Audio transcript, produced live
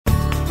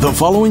The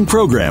following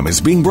program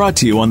is being brought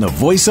to you on the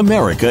Voice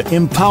America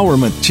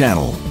Empowerment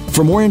Channel.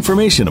 For more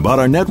information about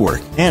our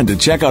network and to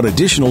check out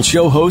additional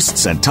show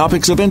hosts and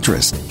topics of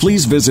interest,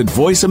 please visit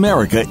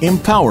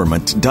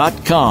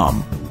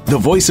voiceamericaempowerment.com. The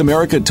Voice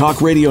America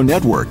Talk Radio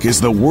Network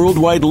is the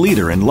worldwide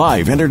leader in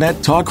live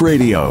Internet talk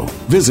radio.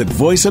 Visit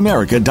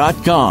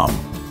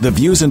voiceamerica.com. The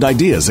views and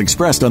ideas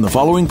expressed on the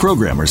following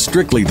program are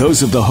strictly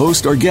those of the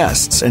host or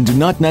guests and do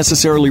not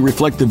necessarily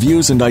reflect the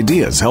views and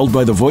ideas held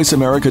by the Voice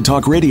America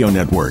Talk Radio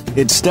Network,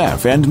 its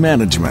staff, and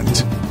management.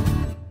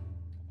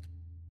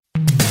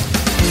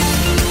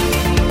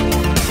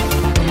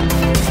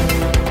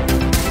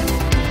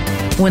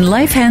 When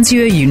life hands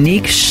you a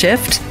unique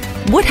shift,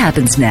 what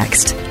happens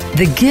next?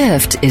 The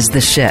gift is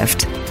the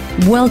shift.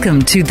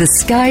 Welcome to The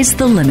Sky's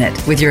the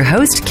Limit with your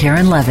host,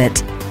 Karen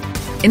Levitt.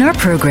 In our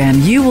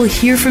program, you will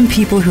hear from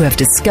people who have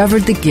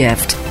discovered the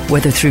gift,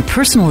 whether through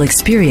personal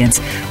experience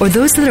or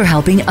those that are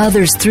helping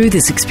others through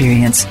this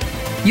experience.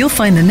 You'll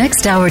find the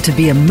next hour to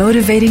be a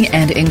motivating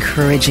and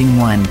encouraging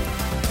one.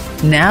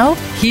 Now,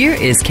 here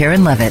is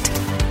Karen Levitt.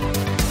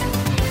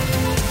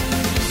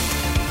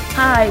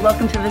 Hi,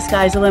 welcome to The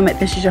Sky's the Limit.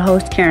 This is your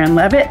host, Karen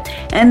Levitt.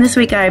 And this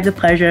week I have the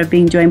pleasure of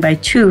being joined by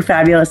two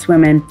fabulous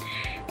women.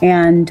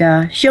 And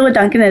Sheila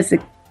Duncan is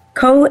the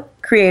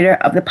co-creator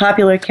of the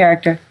popular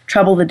character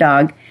Trouble the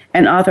Dog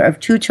and author of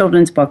two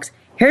children's books,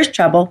 Here's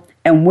Trouble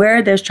and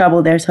Where There's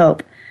Trouble, There's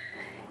Hope.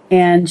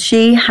 And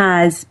she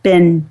has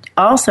been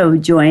also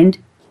joined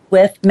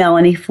with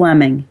Melanie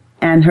Fleming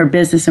and her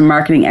business and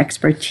marketing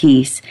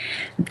expertise.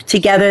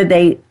 Together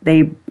they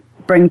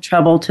bring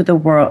trouble to the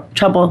world,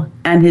 Trouble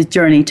and his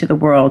journey to the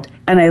world.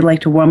 And I'd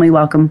like to warmly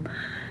welcome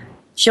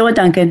Sheila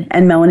Duncan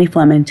and Melanie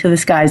Fleming to The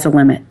Sky's the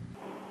Limit.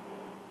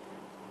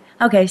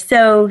 Okay,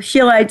 so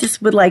Sheila, I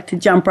just would like to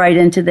jump right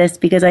into this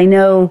because I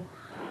know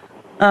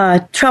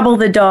Trouble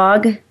the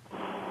Dog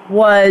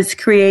was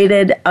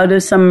created out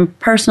of some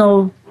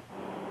personal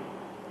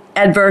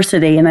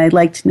adversity, and I'd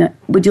like to know,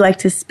 would you like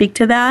to speak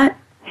to that?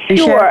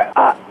 Sure.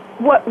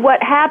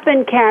 What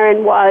happened,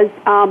 Karen, was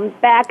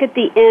back at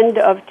the end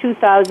of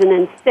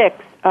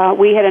 2006,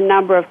 we had a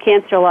number of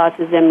cancer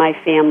losses in my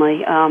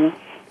family.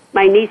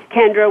 My niece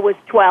Kendra was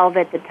 12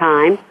 at the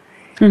time,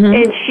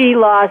 and she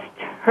lost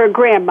her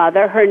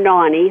grandmother, her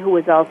Nani, who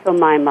was also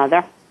my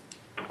mother,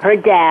 her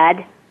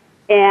dad,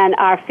 and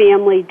our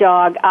family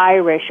dog,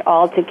 Irish,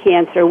 all to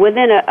cancer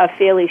within a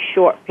fairly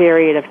short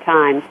period of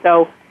time.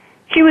 So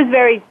she was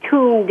very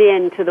tuned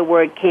in to the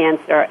word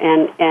cancer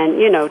and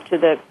you know, to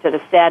the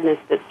sadness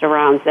that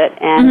surrounds it.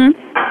 And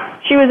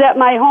she was at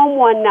my home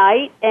one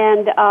night,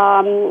 and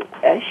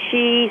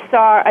she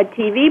saw a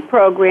TV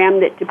program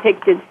that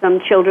depicted some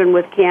children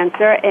with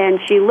cancer, and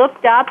she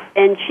looked up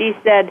and she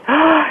said,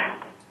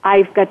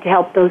 I've got to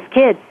help those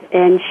kids.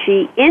 And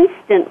she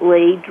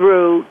instantly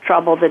drew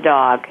Trouble the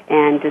Dog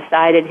and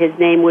decided his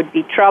name would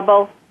be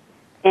Trouble,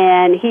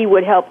 and he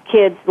would help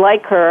kids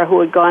like her who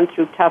had gone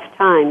through tough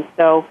times.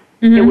 So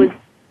it was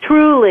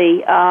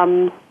truly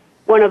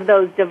one of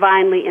those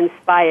divinely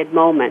inspired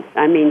moments.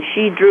 I mean,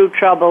 she drew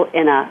Trouble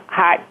in a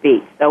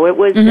heartbeat. So it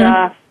was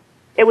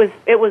it was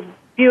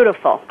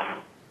beautiful.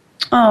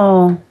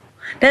 Oh,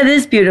 that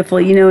is beautiful.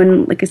 You know,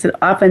 and like I said,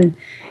 often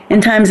in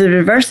times of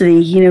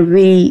adversity,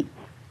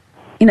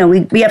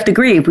 we have to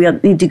grieve. We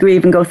need to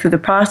grieve and go through the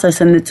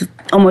process, and it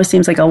almost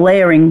seems like a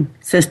layering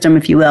system,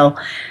 if you will.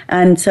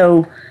 And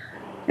so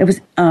it was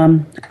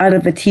out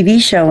of the TV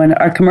show and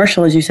our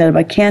commercial, as you said,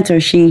 about cancer,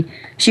 she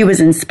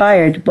was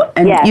inspired.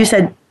 And you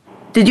said,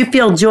 did you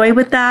feel joy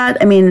with that?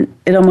 I mean,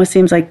 it almost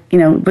seems like,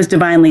 it was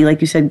divinely,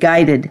 like you said,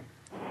 guided.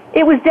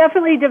 It was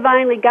definitely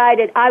divinely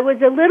guided. I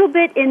was a little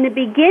bit in the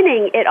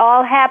beginning. It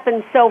all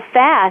happened so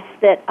fast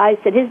that I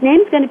said, his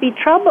name's going to be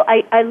Trouble.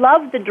 I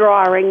love the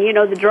drawing.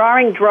 The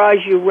drawing draws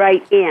you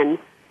right in.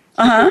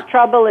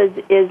 Trouble is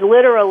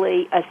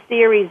literally a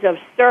series of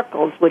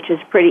circles, which is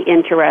pretty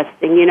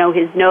interesting.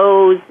 His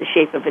nose, the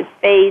shape of his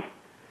face,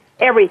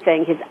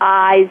 everything, his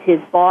eyes,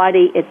 his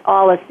body, it's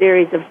all a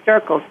series of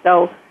circles.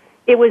 So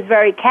it was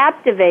very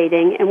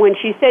captivating. And when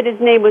she said his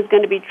name was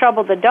going to be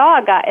Trouble the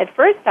Dog, at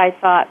first I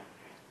thought,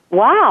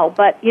 wow,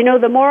 but,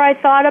 the more I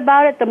thought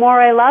about it, the more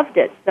I loved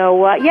it.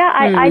 So,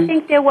 I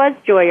think there was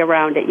joy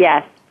around it,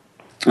 yes.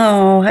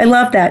 Oh, I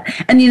love that.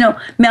 And,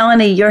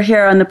 Melanie, you're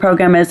here on the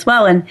program as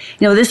well. And,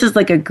 this is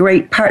like a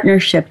great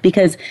partnership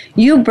because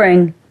you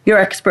bring your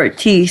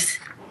expertise,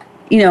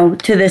 to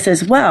this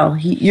as well.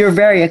 You're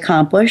very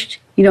accomplished,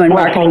 in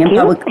marketing and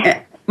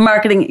public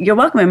marketing. You're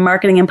welcome in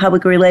marketing and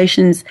public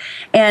relations.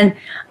 And,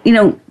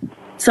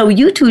 so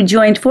you two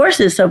joined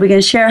forces, so we can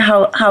share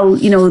how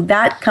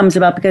that comes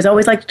about, because I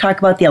always like to talk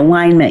about the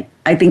alignment.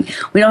 I think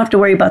we don't have to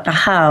worry about the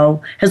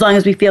how, as long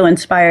as we feel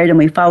inspired and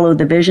we follow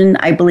the vision.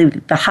 I believe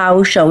that the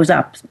how shows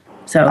up.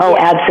 So. Oh,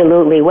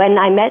 absolutely. When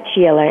I met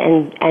Sheila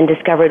and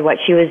discovered what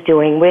she was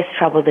doing with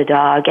Trouble the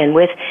Dog and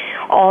with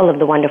all of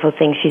the wonderful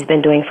things she's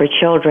been doing for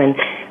children,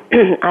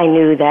 I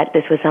knew that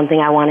this was something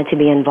I wanted to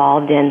be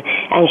involved in.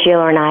 And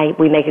Sheila and I,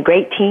 we make a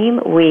great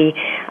team. We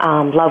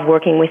love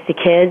working with the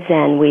kids,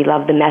 and we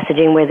love the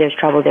messaging, where there's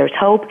trouble, there's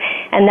hope.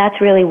 And that's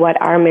really what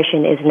our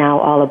mission is now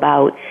all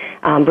about,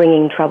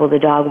 bringing Trouble the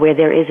dog where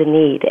there is a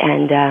need.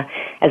 And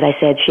as I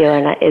said,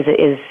 Sheila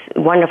is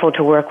wonderful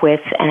to work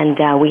with,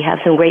 and we have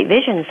some great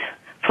visions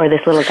for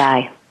this little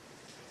guy.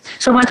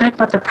 So I want to talk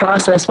about the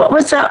process. What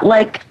was that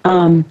like?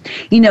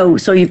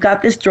 So you've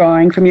got this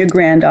drawing from your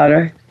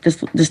granddaughter,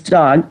 this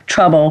dog,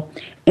 Trouble,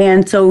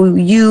 and so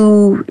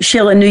you,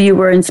 Sheila, knew you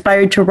were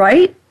inspired to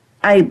write.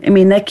 I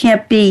mean, that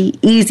can't be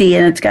easy,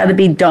 and it's got to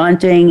be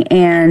daunting.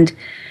 And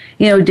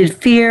did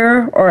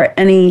fear or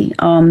any,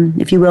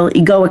 if you will,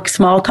 egoic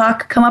small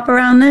talk come up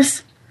around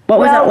this? What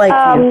was that like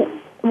for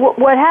you?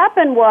 What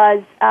happened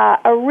was,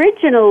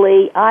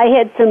 originally I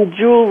had some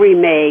jewelry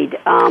made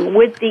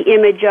with the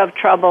image of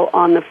Trouble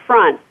on the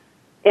front,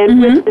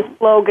 and with the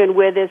slogan,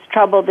 "Where there's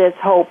trouble, there's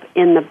hope,"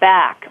 on the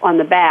back.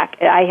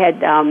 I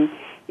had,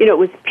 it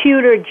was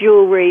pewter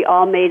jewelry,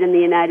 all made in the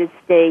United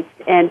States,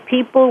 and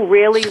people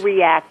really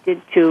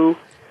reacted to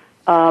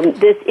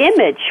this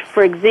image.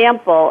 For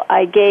example,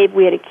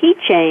 we had a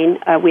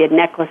keychain, we had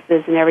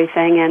necklaces and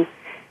everything, and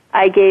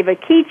I gave a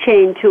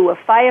keychain to a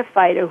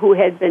firefighter who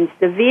had been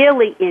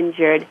severely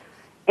injured,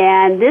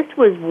 and this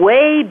was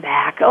way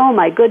back, oh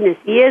my goodness,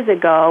 years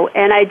ago,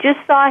 and I just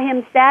saw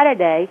him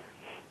Saturday.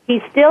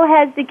 He still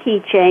has the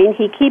keychain.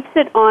 He keeps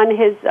it on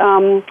his,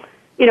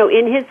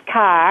 in his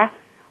car,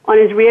 on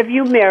his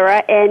rearview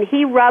mirror, and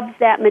he rubs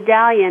that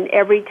medallion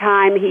every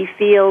time he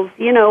feels,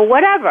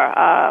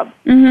 whatever,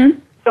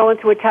 going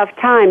through a tough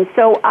time.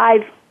 So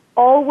I've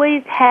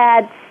always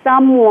had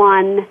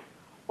someone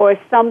or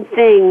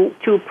something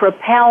to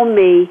propel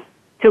me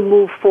to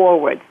move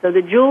forward. So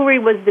the jewelry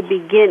was the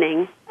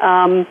beginning.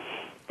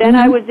 Then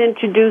I was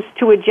introduced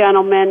to a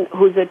gentleman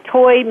who's a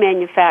toy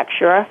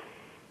manufacturer,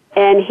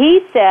 and he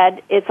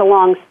said, it's a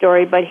long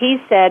story, but he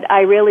said,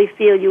 I really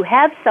feel you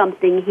have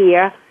something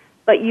here,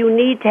 but you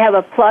need to have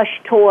a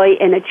plush toy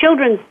and a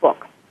children's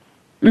book.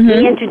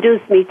 He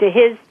introduced me to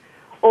his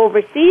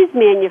overseas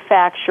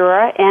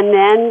manufacturer, and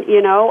then,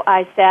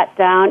 I sat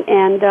down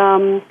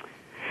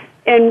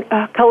and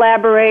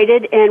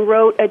collaborated and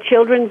wrote a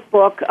children's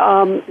book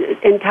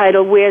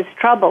entitled "Where's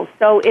Trouble."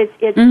 So it's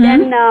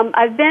been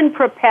I've been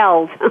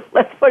propelled.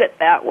 Let's put it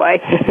that way.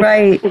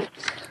 Right.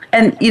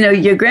 And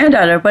your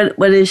granddaughter, what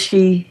does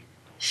she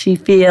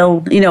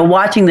feel?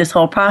 Watching this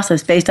whole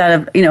process based out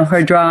of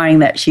her drawing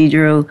that she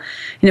drew,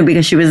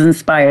 because she was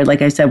inspired,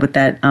 like I said, with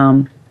that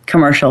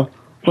commercial.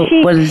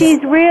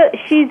 She's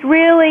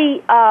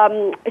really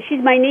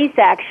she's my niece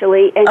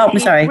actually, and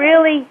she's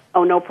really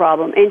no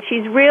problem. And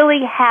she's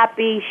really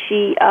happy.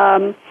 She's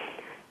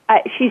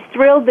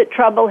thrilled that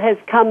Trouble has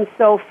come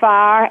so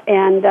far,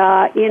 and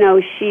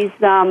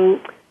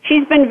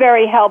she's been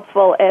very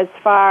helpful as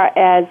far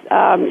as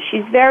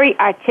she's very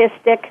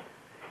artistic.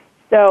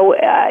 So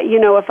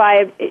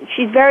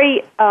she's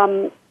very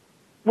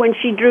when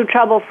she drew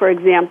Trouble, for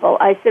example,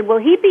 I said, "Will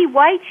he be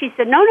white?" She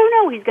said, "No,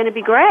 he's going to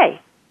be gray."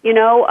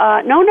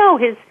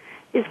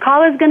 His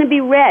collar's going to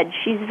be red.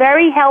 She's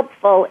very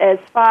helpful as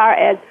far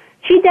as,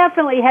 she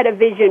definitely had a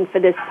vision for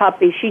this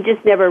puppy. She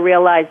just never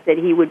realized that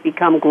he would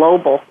become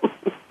global.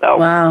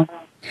 Wow.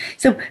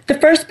 So the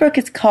first book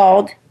is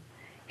called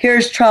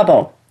Here's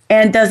Trouble.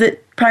 And does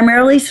it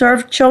primarily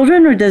serve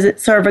children, or does it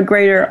serve a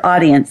greater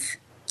audience?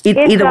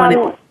 Either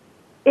one.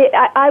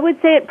 I would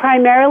say it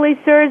primarily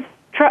serves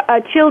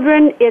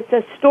children. It's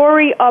a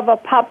story of a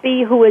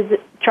puppy who is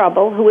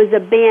Trouble, who is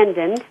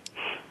abandoned,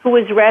 who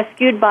was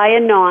rescued by a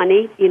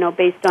nanny,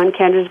 based on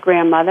Kendra's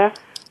grandmother,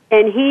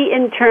 and he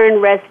in turn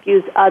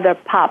rescues other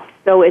pups.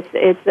 So it's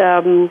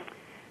a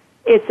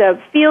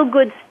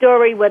feel-good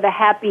story with a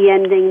happy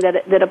ending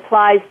that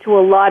applies to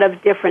a lot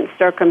of different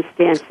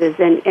circumstances.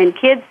 And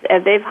kids,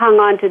 they've hung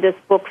on to this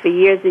book for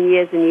years and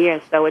years and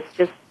years, so it's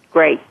just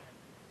great.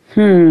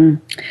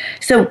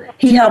 So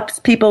he helps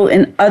people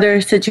in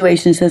other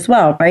situations as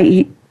well,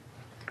 right?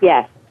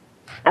 Yes.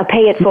 A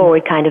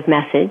pay-it-forward kind of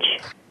message.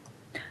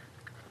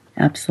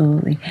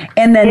 Absolutely.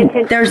 And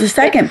then there's a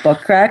second book,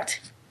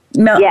 correct?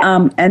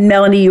 And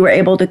Melanie, you were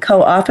able to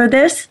co-author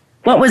this?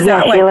 What was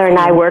that like? Sheila and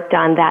I worked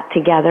on that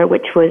together,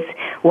 which was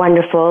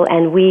wonderful.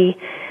 And we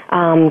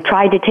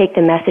tried to take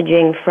the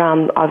messaging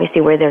from,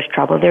 obviously, where there's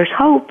trouble, there's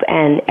hope,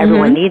 and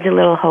everyone needs a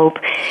little hope.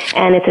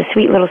 And it's a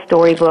sweet little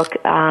storybook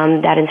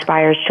that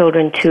inspires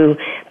children to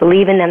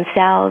believe in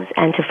themselves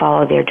and to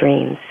follow their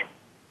dreams.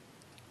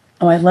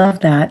 Oh, I love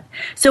that.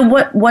 So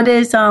what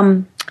is...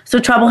 So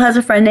Trouble has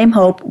a friend named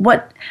Hope.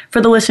 What,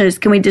 for the listeners,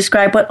 can we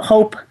describe what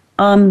Hope,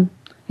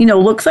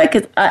 looks like?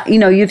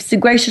 You've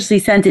graciously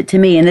sent it to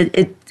me, and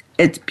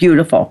it's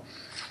beautiful.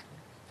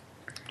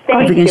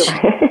 Thank you.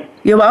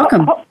 You're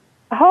welcome.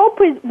 Hope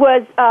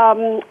was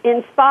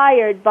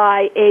inspired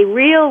by a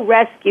real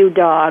rescue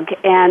dog,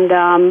 and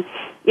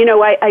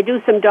I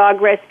do some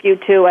dog rescue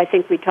too. I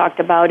think we talked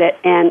about it.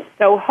 And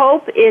so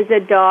Hope is a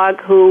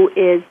dog who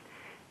is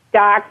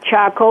dark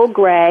charcoal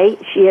gray.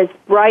 She has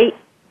bright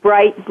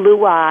bright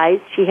blue eyes.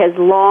 She has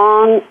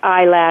long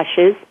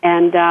eyelashes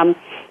and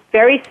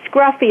very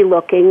scruffy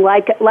looking,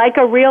 like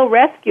a real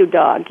rescue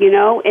dog, you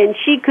know. And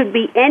she could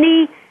be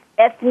any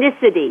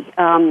ethnicity.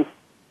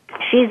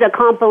 She's a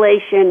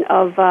compilation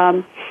of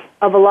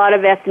a lot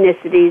of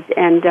ethnicities,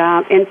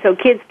 and so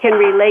kids can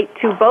relate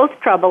to both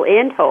Trouble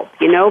and Hope,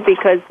 you know,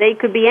 because they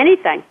could be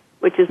anything,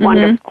 which is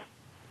wonderful.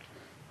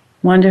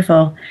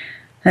 Wonderful.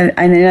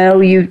 I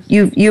know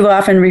you've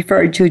often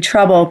referred to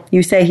Trouble.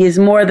 You say he's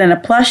more than a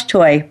plush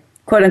toy,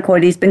 quote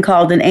unquote. He's been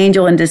called an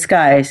angel in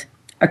disguise,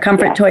 a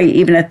comfort toy,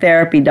 even a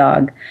therapy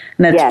dog,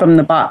 and that's from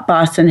the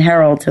Boston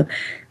Herald. So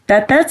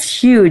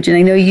that's huge. And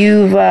I know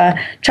you've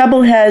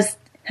Trouble has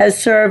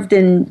served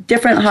in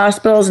different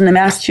hospitals in the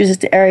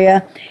Massachusetts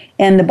area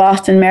and the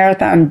Boston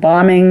Marathon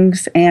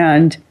bombings,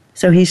 and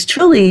so he's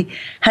truly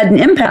had an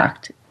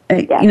impact.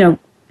 You know,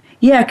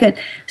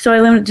 so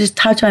I want to just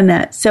touch on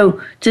that.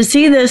 So to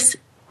see this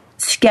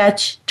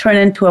sketch turn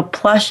into a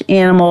plush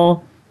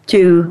animal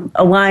to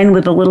align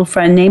with a little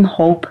friend named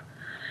Hope,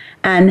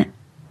 and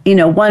you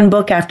know, one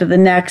book after the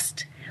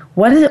next,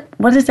 what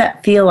does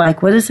that feel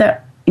like? What does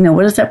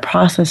that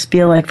process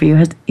feel like for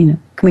you? Can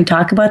we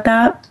talk about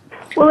that?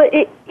 Well,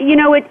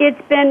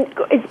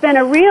 it's been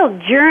a real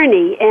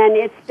journey, and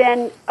it's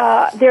been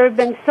there have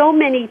been so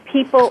many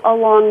people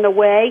along the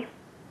way,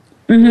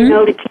 you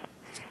know, to keep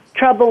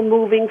Trouble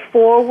moving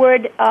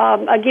forward.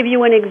 I'll give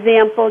you an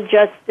example.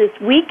 Just this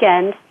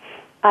weekend,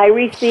 I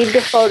received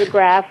a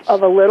photograph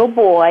of a little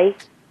boy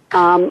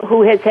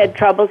who has had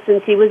trouble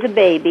since he was a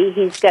baby.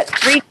 He's got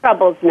 3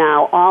 troubles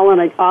now, all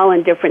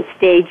in different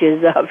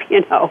stages of,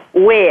 you know,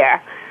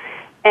 where.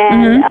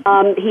 And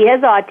he has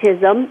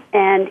autism,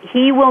 and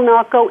he will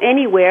not go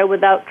anywhere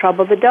without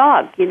Trouble the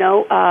dog. You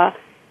know,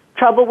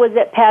 Trouble was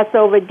at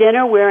Passover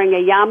dinner wearing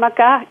a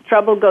yarmulke.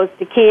 Trouble goes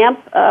to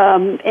camp,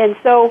 and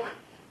so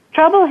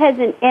Trouble has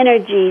an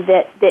energy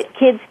that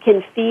kids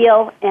can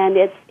feel, and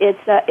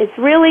it's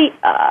really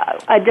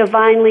a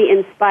divinely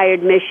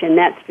inspired mission.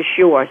 That's for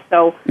sure.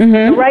 So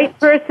the right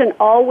person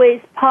always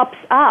pops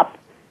up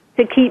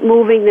to keep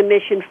moving the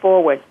mission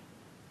forward.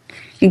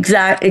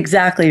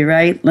 Exactly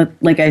right.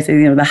 Like I said,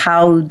 you know, the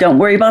how. Don't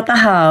worry about the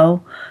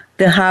how.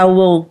 The how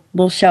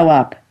will show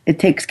up. It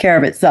takes care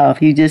of itself.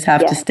 You just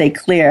have to stay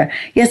clear.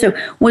 Yeah. So,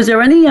 was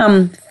there any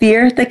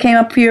fear that came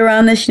up for you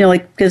around this? You know,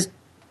 like, because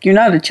you're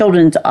not a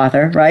children's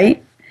author,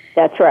 right?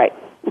 That's right.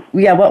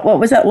 Yeah. What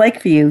was that like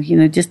for you? You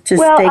know, just to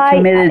stay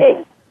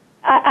committed.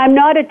 I'm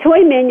not a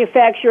toy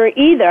manufacturer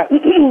either,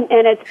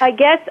 and I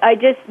guess I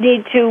just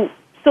need to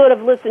sort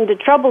of listen to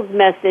Trouble's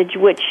message,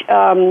 which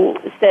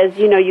says,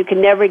 you know, you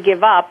can never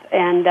give up,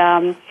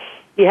 and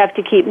you have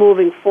to keep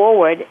moving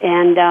forward.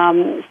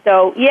 And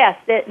so, yes,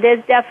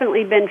 there's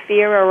definitely been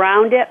fear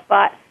around it,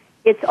 but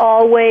it's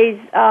always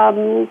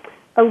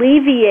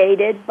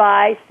alleviated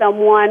by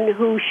someone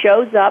who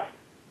shows up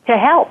to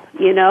help,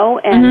 you know.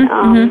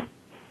 And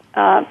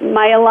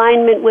my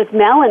alignment with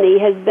Melanie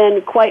has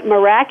been quite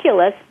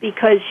miraculous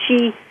because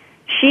she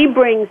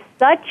brings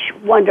such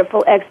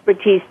wonderful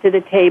expertise to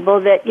the table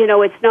that, you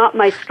know, it's not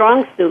my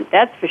strong suit,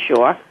 that's for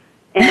sure.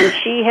 And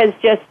she has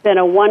just been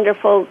a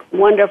wonderful,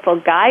 wonderful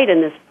guide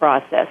in this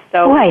process.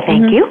 So, why,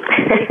 thank you.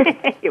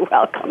 You're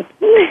welcome.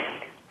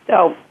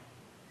 So,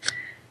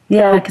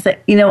 yeah, because,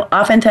 you know,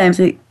 oftentimes,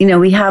 you know,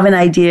 we have an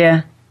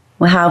idea,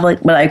 we'll have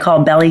like what I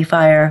call belly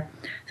fire,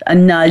 a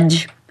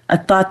nudge, a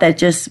thought that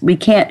just we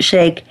can't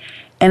shake.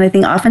 And I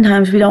think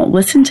oftentimes we don't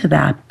listen to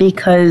that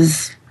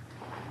because,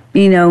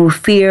 you know,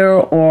 fear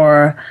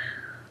or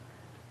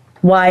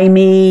why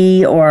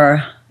me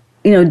or,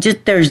 you know,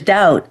 just there's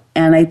doubt.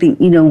 And I think,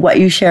 you know, what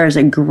you share is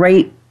a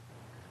great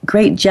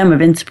gem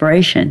of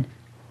inspiration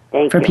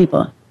for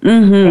people.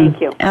 Thank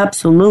you.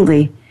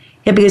 Absolutely.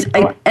 Yeah, because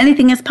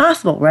anything is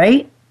possible,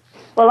 right?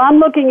 Well, I'm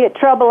looking at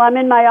Trouble. I'm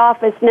in my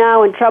office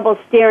now, and Trouble's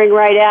staring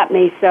right at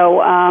me.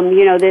 So,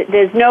 you know,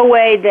 there's no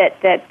way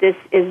that this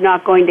is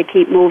not going to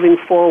keep moving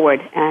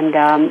forward.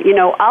 And, you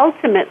know,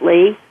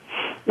 ultimately,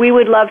 we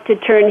would love to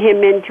turn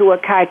him into a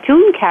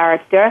cartoon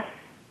character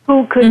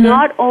who could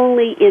not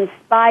only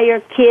inspire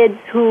kids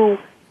who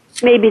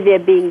maybe they're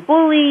being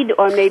bullied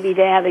or maybe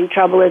they're having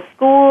trouble at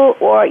school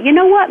or, you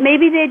know what,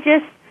 maybe they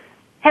just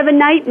have a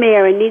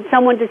nightmare and need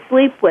someone to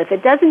sleep with.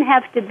 It doesn't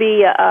have to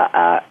be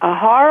a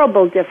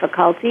horrible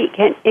difficulty.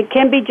 It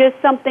can be just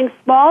something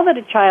small that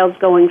a child's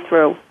going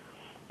through.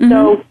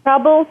 So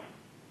Trouble,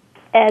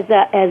 as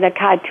a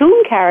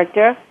cartoon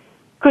character,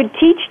 could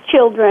teach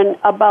children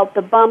about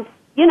the bumps,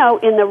 you know,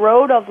 in the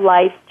road of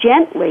life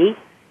gently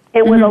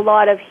and with a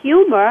lot of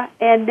humor,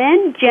 and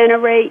then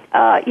generate,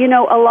 you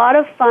know, a lot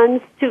of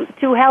funds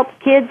to help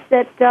kids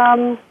that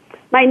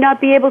might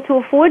not be able to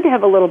afford to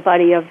have a little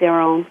buddy of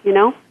their own, you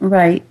know?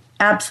 Right.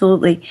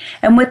 Absolutely.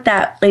 And with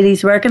that,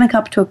 ladies, we're going to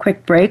come to a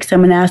quick break. So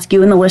I'm going to ask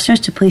you and the listeners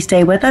to please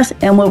stay with us,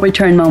 and we'll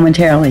return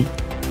momentarily.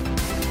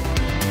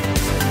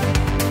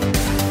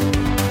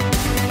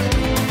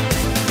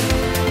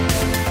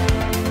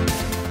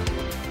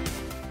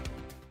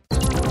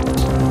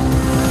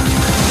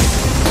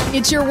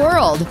 It's It's your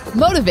world.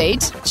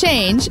 Motivate,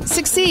 change,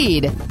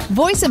 succeed.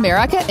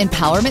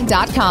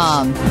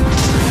 VoiceAmericaEmpowerment.com.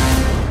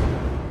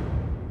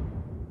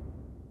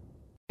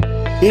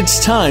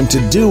 It's time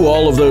to do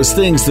all of those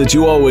things that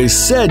you always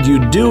said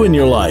you'd do in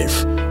your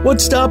life.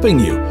 What's stopping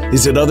you?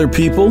 Is it other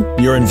people,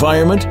 your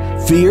environment,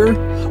 fear?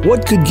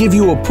 What could give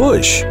you a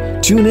push?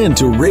 Tune in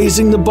to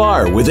Raising the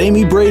Bar with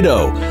Amy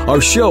Brado.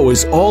 Our show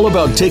is all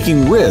about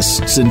taking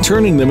risks and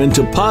turning them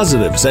into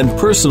positives and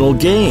personal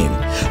gain.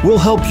 We'll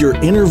help your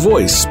inner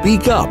voice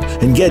speak up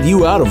and get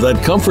you out of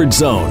that comfort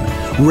zone.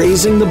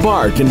 Raising the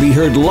Bar can be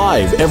heard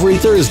live every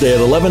Thursday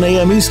at 11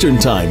 a.m. Eastern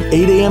Time,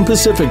 8 a.m.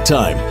 Pacific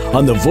Time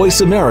on the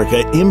Voice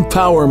America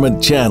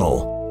Empowerment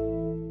Channel.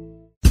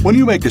 When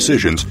you make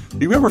decisions,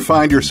 do you ever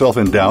find yourself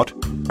in doubt?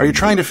 Are you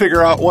trying to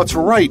figure out what's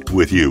right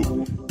with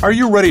you? Are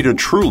you ready to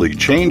truly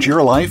change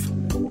your life?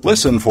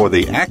 Listen for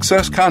the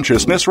Access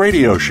Consciousness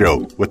radio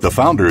show with the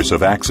founders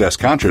of Access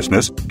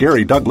Consciousness,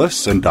 Gary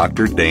Douglas and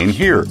Dr. Dane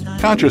Heer.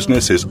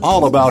 Consciousness is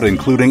all about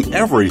including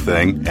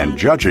everything and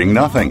judging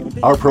nothing.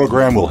 Our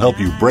program will help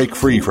you break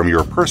free from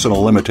your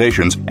personal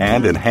limitations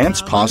and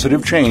enhance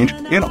positive change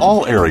in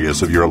all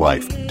areas of your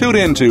life. Tune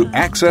in to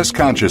Access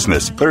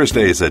Consciousness,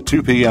 Thursdays at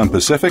 2 p.m.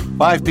 Pacific,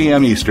 5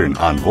 p.m. Eastern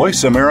on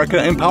Voice America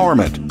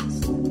Empowerment.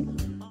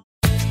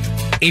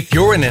 If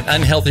you're in an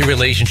unhealthy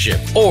relationship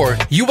or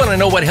you want to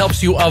know what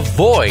helps you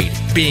avoid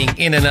being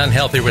in an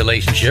unhealthy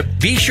relationship,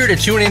 be sure to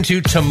tune into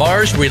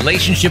Tamar's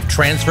Relationship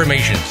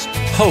Transformations.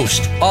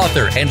 Host,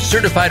 author, and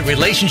certified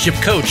relationship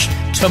coach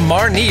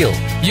Tamar Neal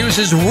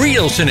uses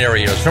real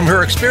scenarios from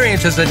her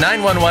experience as a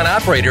 911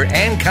 operator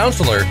and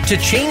counselor to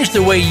change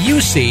the way you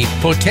see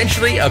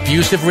potentially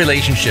abusive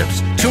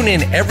relationships. Tune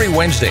in every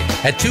Wednesday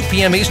at 2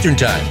 p.m. Eastern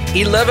Time,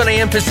 11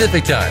 a.m.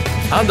 Pacific Time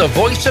on the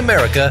Voice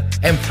America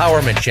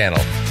Empowerment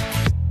Channel.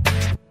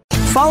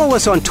 Follow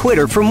us on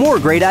Twitter for more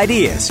great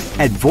ideas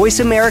at Voice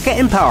America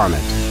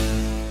Empowerment.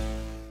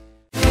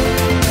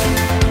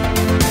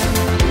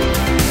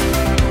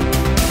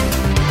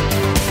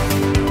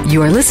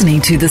 You are listening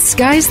to The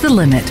Sky's the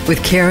Limit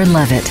with Karen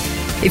Levitt.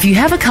 If you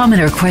have a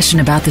comment or question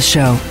about the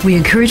show, we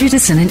encourage you to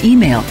send an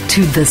email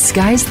to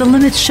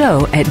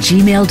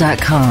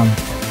thesky'sthelimitshow@gmail.com.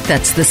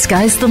 That's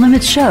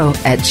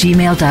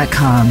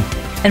thesky'sthelimitshow@gmail.com.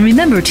 And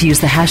remember to use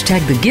the hashtag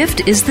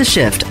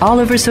 #TheGiftIsTheShift all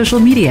over social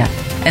media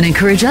and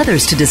encourage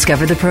others to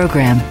discover the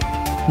program.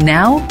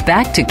 Now,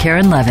 back to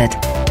Karen Levitt.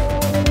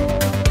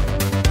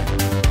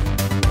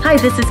 Hi,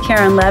 this is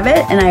Karen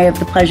Levitt, and I have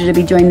the pleasure to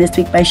be joined this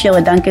week by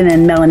Sheila, Duncan,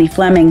 and Melanie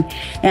Fleming,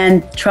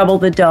 and Trouble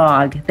the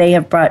dog. They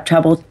have brought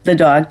Trouble the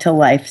dog to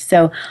life.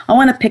 So I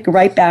want to pick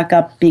right back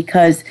up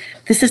because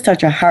this is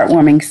such a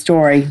heartwarming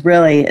story.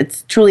 Really,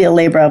 it's truly a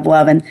labor of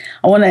love. And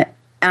I want to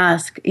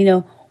ask,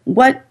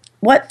 what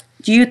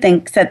do you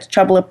think sets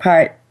Trouble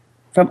apart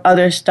from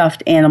other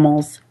stuffed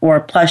animals or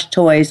plush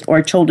toys or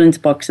children's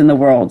books in the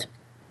world?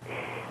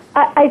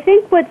 I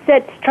think what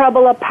sets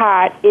Trouble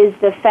apart is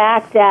the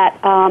fact that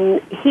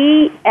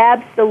he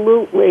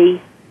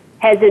absolutely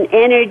has an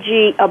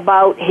energy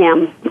about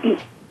him,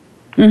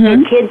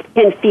 and kids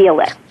can feel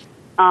it.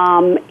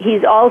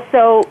 He's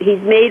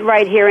made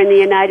right here in the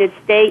United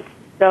States,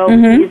 so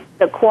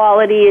the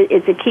quality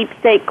is a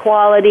keepsake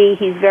quality.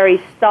 He's very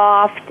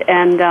soft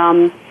and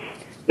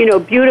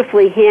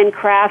beautifully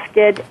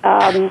handcrafted.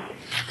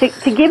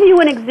 To give you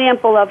an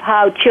example of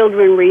how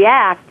children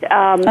react,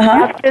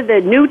 after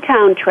the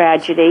Newtown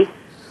tragedy,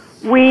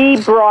 we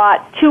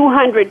brought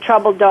 200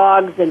 Trouble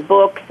dogs and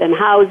books and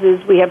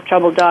houses. We have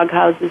Trouble dog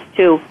houses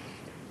too,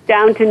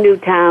 down to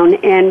Newtown,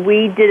 and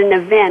we did an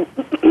event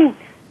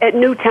at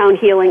Newtown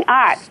Healing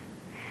Arts.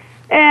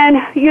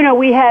 And,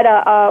 we had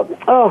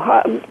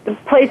the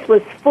place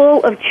was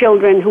full of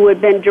children who had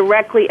been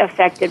directly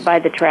affected by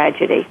the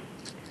tragedy.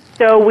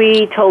 So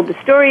we told the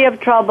story of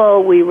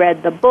Trouble, we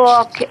read the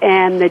book,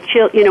 and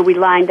we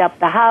lined up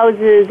the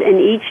houses, and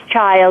each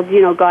child,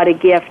 got a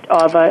gift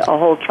of a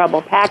whole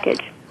Trouble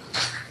package.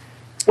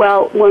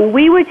 Well, when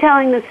we were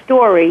telling the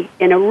story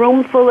in a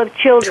room full of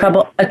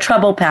children... A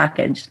Trouble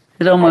package.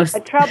 It almost a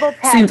Trouble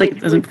package seems like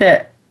it doesn't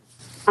fit.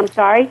 I'm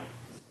sorry?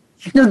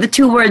 No, the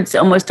two words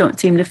almost don't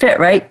seem to fit,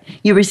 right?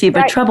 You receive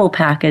a Trouble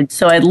package,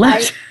 so I'd love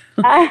to...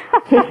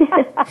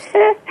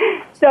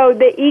 So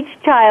each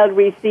child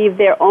received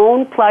their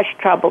own plush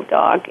Trouble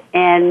dog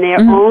and their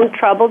own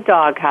Trouble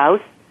dog house,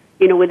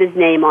 with his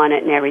name on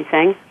it and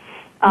everything,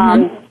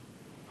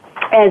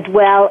 as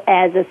well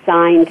as a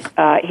signed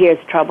Here's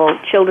Trouble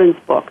children's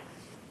book.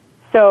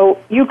 So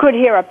you could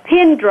hear a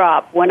pin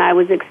drop when I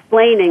was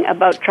explaining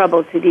about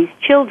Trouble to these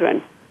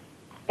children.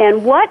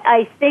 And what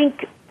I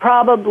think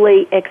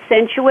probably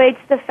accentuates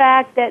the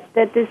fact that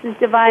this is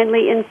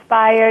divinely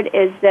inspired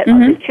is that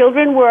the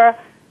children were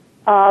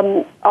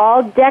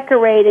all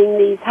decorating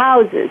these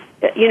houses,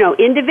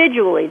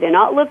 individually. They're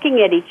not looking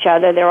at each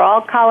other. They're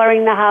all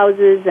coloring the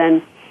houses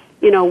and,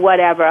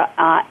 whatever.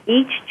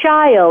 Each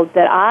child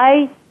that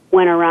I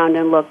went around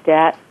and looked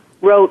at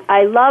wrote,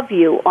 "I love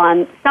you"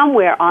 on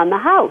somewhere on the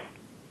house.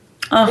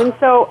 And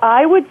so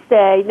I would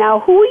say,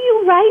 now, who are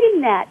you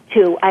writing that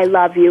to, I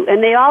love you?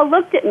 And they all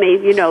looked at me,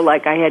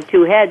 like I had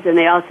two heads, and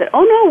they all said,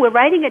 oh, no, we're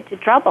writing it to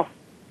Trouble.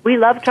 We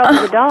love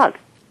Trouble the dog.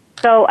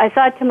 So I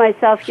thought to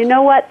myself, you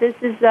know what, this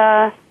is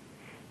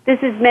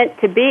meant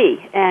to be.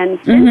 And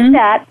since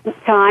that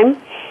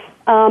time,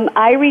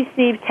 I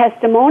received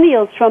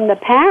testimonials from the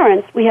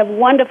parents. We have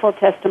wonderful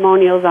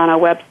testimonials on our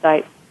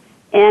website.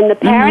 And the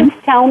parents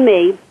tell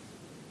me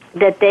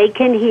that they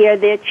can hear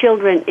their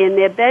children in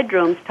their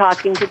bedrooms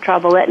talking to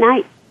Trouble at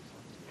night.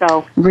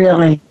 So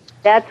really,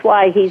 that's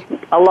why he's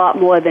a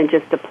lot more than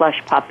just a plush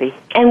puppy.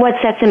 And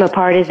what sets him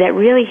apart is that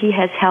really he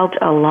has helped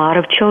a lot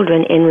of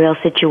children in real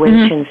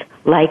situations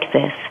like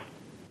this.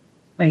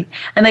 Right.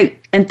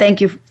 And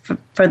thank you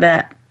for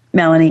that,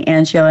 Melanie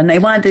and Sheila. And I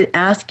wanted to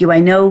ask you, I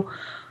know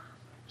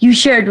you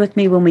shared with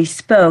me when we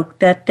spoke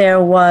that there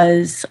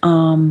was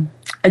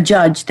a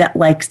judge that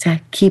likes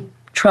to keep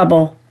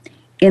Trouble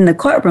in the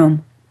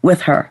courtroom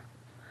with her.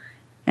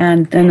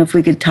 And then if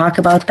we could talk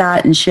about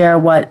that and share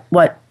what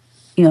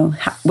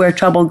where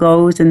Trouble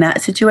goes in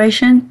that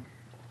situation.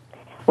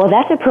 Well,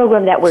 that's a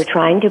program that we're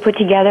trying to put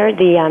together.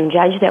 The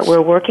judge that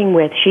we're working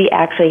with, she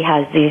actually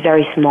has these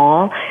very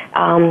small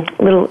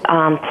little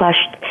plush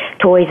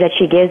toys that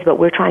she gives, but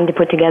we're trying to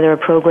put together a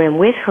program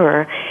with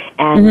her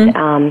and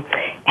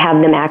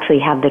have them actually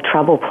have the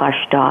Trouble plush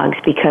dogs,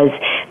 because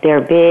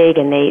they're big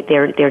and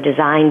they're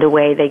designed the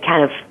way they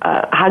kind of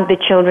hug the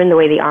children, the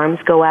way the arms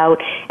go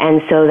out.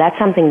 And so that's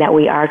something that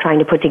we are trying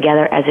to put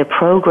together as a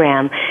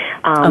program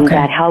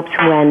that helps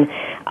when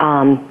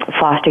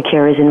foster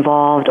care is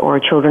involved or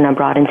children are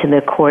brought into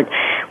the court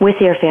with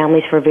their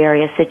families for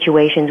various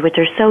situations, which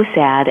are so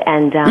sad.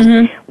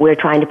 And we're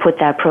trying to put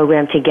that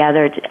program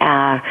together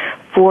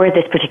for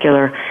this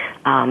particular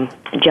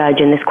judge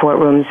in this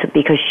courtroom,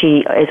 because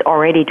she is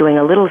already doing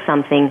a little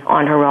something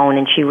on her own,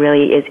 and she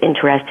really is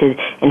interested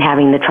in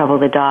having the Trouble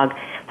the dog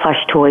plush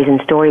toys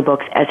and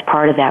storybooks as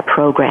part of that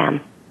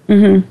program.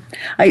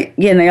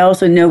 I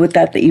also know with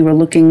that you were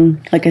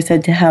looking, like I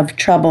said, to have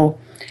Trouble,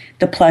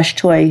 the plush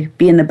toy,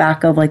 be in the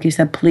back of, like you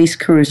said, police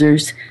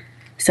cruisers.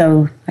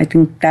 So I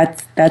think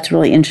that's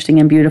really interesting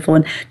and beautiful.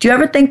 And do you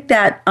ever think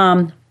that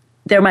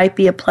there might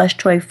be a plush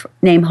toy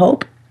named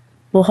Hope?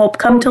 Will Hope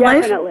come to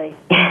life? Definitely.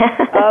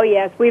 Oh,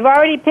 yes. We've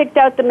already picked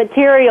out the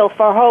material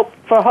for Hope.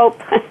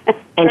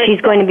 And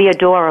she's going to be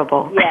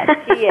adorable. Yes,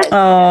 she is.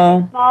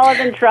 Oh. Smaller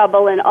than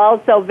Trouble and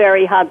also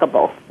very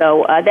huggable.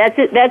 So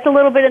that's a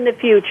little bit in the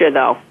future,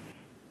 though.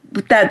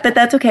 But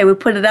that's okay. We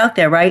put it out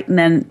there, right? And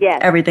then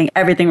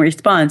everything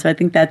responds. So I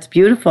think that's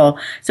beautiful.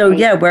 So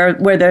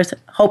where there's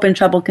hope and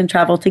trouble can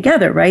travel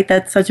together, right?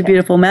 That's such a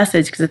beautiful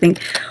message, because I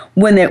think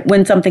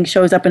when something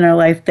shows up in our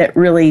life that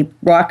really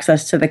rocks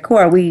us to the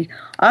core, we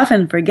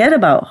often forget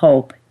about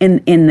hope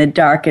in the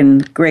dark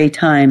and gray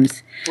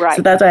times. Right.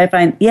 So that's why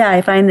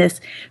I find this,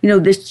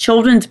 this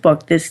children's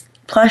book, this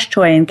plush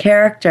toy and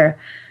character,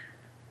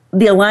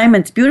 the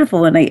alignment's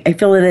beautiful, and I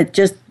feel that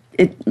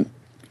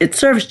it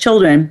serves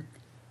children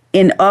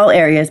in all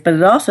areas, but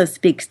it also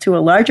speaks to a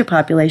larger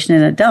population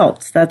in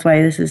adults. That's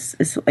why this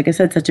is, like I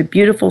said, such a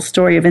beautiful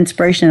story of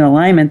inspiration and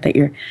alignment that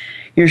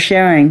you're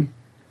sharing.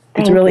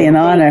 It's really an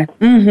honor.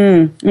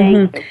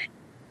 Thank you.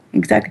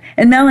 Exactly.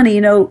 And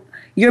Melanie,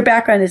 your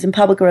background is in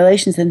public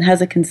relations and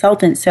as a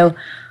consultant. So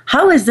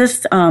how has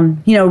this,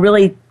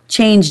 really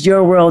changed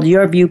your world,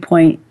 your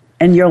viewpoint,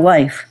 and your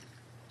life?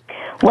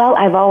 Well,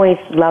 I've always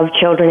loved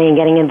children and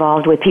getting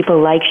involved with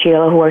people like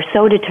Sheila, who are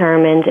so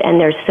determined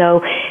and they're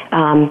so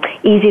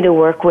easy to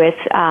work with.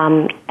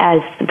 As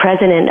the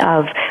president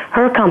of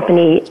her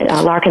company,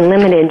 Larkin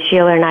Limited,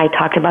 Sheila and I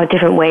talked about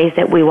different ways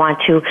that we want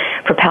to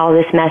propel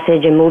this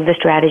message and move the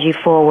strategy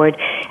forward,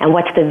 and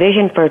what's the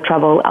vision for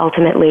Trouble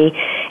ultimately,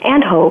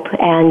 and hope.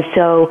 And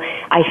so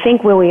I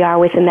think where we are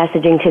with the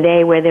messaging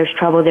today, where there's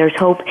trouble, there's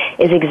hope,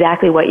 is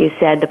exactly what you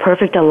said, the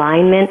perfect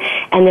alignment.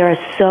 And there are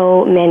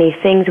so many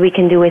things we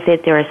can do with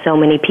it. There are so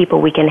many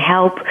people we can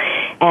help.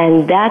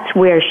 And that's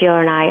where Sheila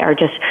and I are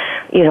just,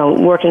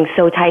 working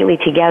so tightly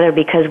together,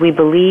 because we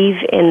believe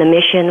in the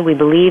mission, we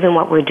believe in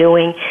what we're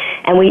doing,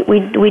 and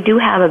we do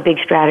have a big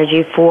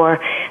strategy for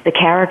the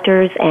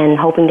characters and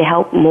hoping to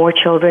help more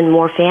children,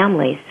 more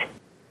families.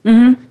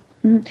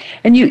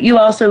 And you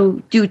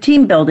also do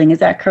team building, is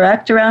that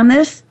correct, around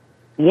this?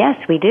 Yes,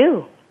 we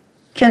do.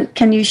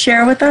 Can you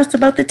share with us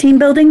about the team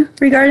building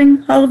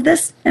regarding all of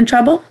this and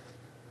Trouble?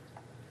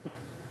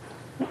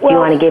 Well, you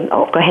want to give?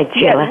 Oh, go ahead,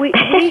 Sheila.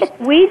 Yeah,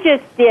 we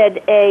just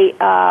did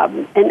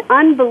an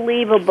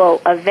unbelievable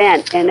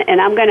event,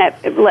 and I'm going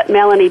to let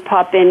Melanie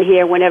pop in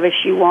here whenever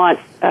she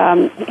wants.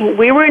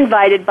 We were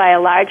invited by a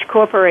large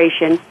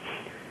corporation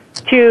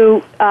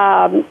to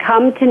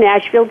come to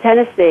Nashville,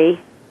 Tennessee.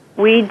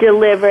 We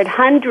delivered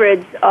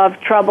hundreds of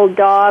troubled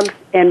dogs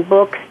and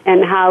books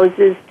and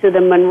houses to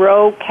the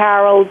Monroe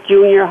Carroll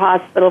Junior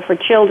Hospital for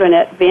Children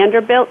at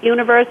Vanderbilt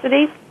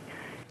University.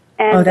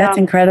 And, that's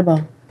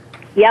incredible.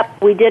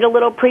 Yep, we did a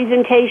little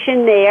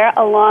presentation there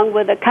along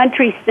with a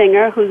country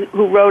singer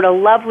who wrote a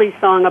lovely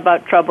song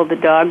about Trouble the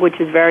dog, which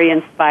is very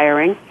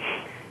inspiring.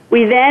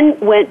 We then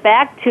went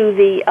back to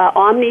the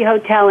Omni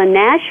Hotel in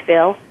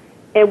Nashville,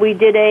 and we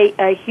did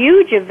a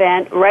huge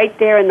event right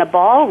there in the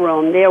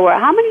ballroom. There were,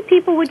 how many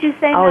people would you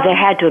say? Oh, there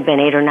had to have been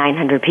 800 or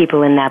 900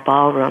 people in that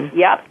ballroom.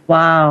 Yep.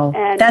 Wow.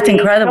 And that's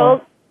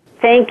incredible.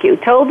 Thank you.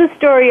 Told the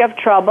story of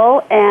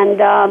Trouble, and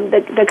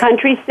the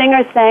country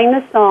singer sang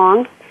the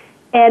song,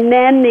 and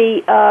then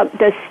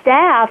the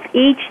staff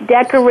each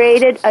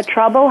decorated a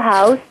Trouble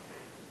house,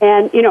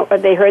 and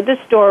they heard the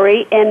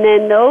story, and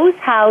then those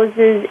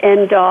houses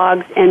and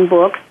dogs and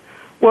books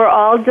were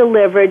all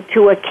delivered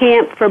to a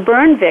camp for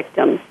burn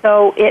victims.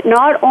 So it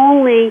not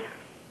only,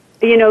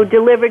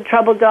 delivered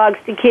Trouble dogs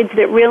to kids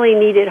that really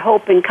needed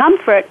hope and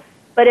comfort,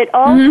 but it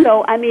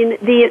also,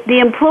 the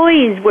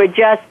employees were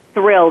just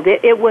thrilled.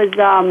 It was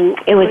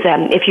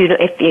if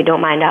you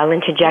don't mind, I'll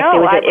interject.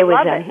 No,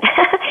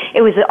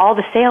 it was all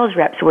the sales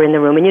reps were in the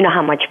room, and you know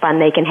how much fun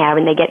they can have,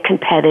 and they get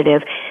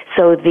competitive.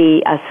 So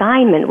the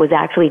assignment was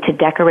actually to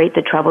decorate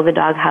the Trouble the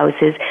Dog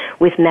houses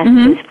with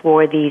messages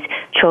for these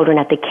children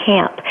at the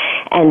camp,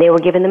 and they were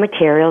given the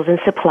materials and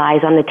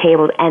supplies on the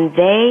table, and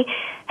they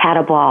had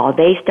a ball.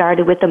 They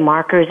started with the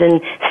markers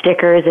and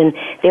stickers, and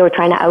they were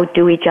trying to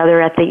outdo each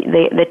other at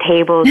the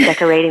tables,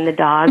 decorating the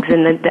dogs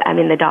and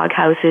the dog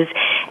houses,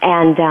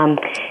 and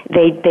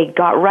they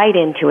got right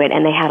into it,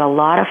 and they had a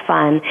lot of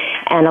fun.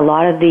 And a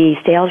lot of the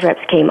sales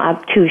reps came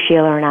up to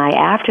Sheila and I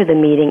after the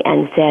meeting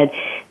and said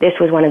this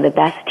was one of the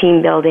best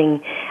team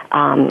building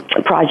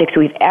projects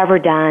we've ever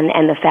done,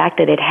 and the fact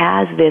that it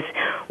has this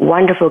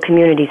wonderful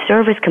community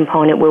service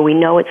component where we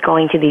know it's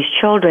going to these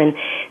children,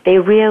 they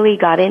really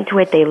got into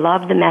it. They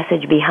loved the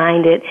message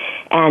behind it,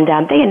 and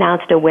they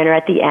announced a winner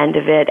at the end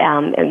of it,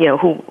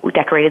 who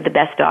decorated the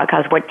best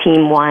doghouse, what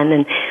team won,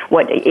 and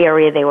what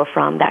area they were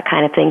from, that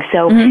kind of thing.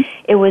 So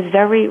it was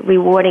very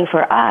rewarding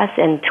for us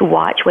and to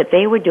watch what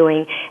they were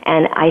doing,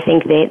 and I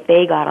think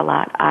they got a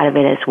lot out of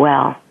it as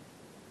well.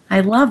 I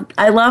love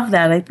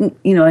that. I think,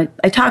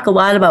 I talk a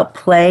lot about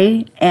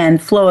play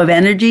and flow of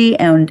energy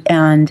and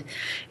kind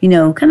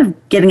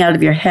of getting out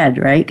of your head,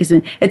 right? Because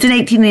it's an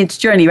 18-inch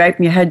journey, right,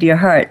 from your head to your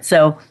heart.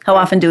 So how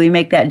often do we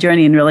make that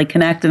journey and really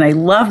connect? And I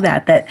love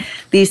that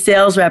these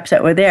sales reps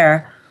that were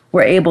there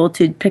were able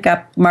to pick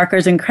up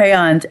markers and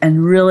crayons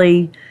and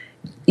really,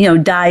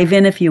 dive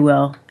in, if you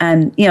will.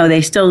 And,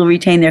 they still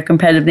retain their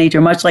competitive nature,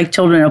 much like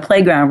children in a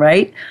playground,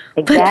 right?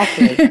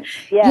 Exactly. But,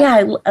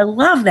 yeah, I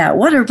love that.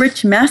 What a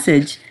rich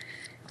message.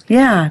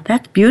 Yeah,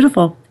 that's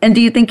beautiful. And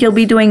do you think you'll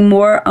be doing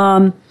more,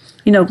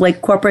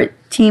 like corporate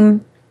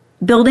team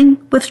building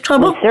with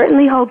Trouble? We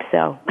certainly hope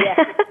so.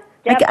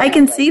 Yeah, I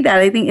can see that.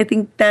 I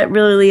think that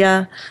really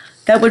that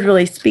would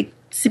really speak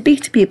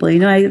to people.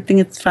 I think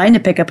it's fine to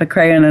pick up a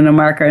crayon and a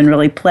marker and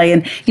really play.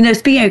 And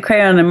speaking of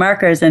crayon and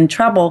markers and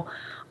Trouble,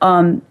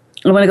 I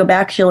want to go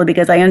back, Sheila,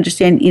 because I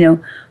understand.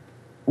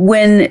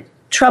 When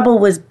Trouble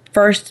was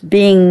first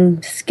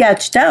being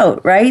sketched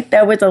out, right?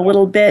 That was a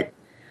little bit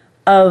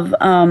of.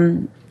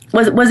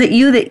 Was it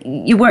you that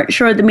you weren't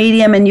sure of the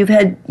medium and you've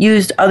had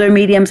used other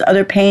mediums,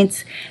 other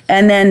paints,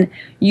 and then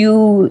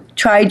you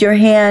tried your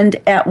hand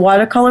at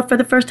watercolor for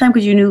the first time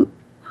because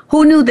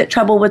who knew that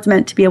Trouble was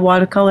meant to be a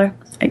watercolor?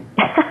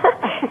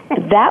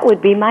 That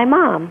would be my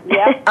mom.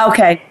 Yeah.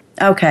 Okay.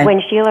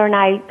 When Sheila and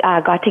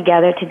I got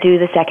together to do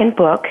the second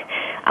book,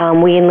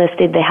 we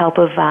enlisted the help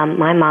of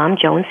my mom,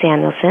 Joan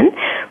Samuelson,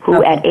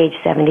 who at age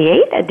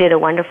 78 did a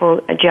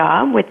wonderful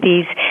job with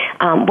these.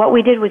 What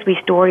we did was we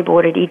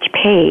storyboarded each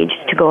page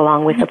to go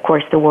along with, of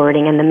course, the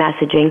wording and the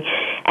messaging,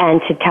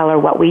 and to tell her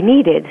what we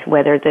needed,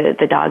 whether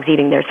the dog's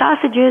eating their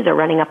sausages or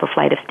running up a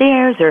flight of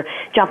stairs or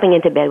jumping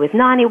into bed with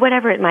Nani,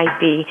 whatever it might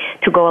be,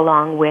 to go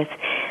along with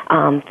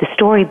the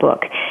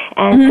storybook.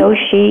 And so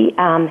she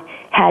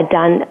had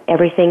done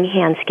everything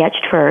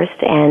hand-sketched first,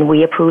 and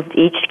we approved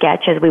each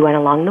sketch as we went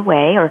along the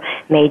way or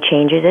made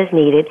changes as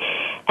needed.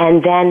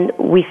 And then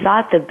we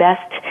thought the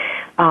best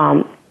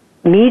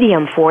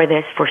medium for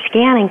this, for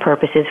scanning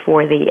purposes,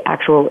 for the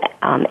actual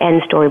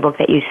end storybook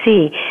that you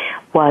see,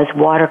 was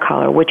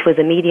watercolor, which was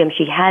a medium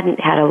she hadn't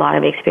had a lot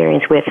of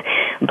experience with.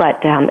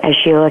 But as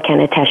Sheila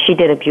can attest, she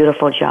did a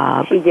beautiful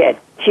job. She did.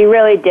 She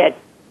really did.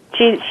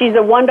 She's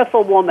a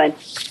wonderful woman.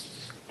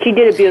 She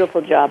did a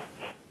beautiful job.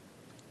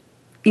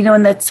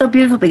 And that's so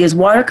beautiful because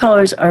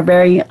watercolors are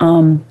very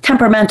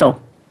temperamental,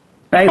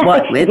 right?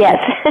 Yes.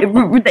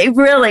 They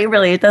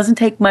really, it doesn't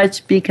take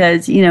much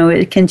because,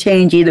 it can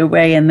change either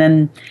way. And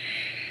then,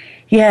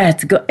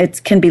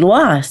 it can be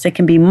lost. It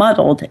can be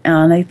muddled.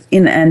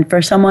 And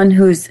for someone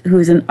who's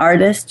an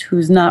artist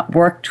who's not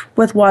worked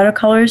with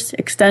watercolors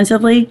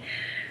extensively,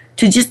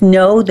 to just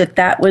know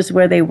that was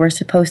where they were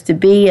supposed to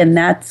be and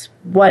that's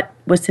what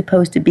was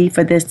supposed to be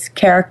for this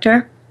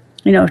character,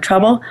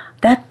 Trouble,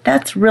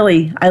 that's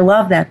really, I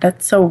love that.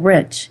 That's so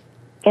rich.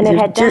 And it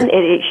had done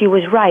it. She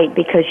was right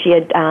because she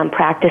had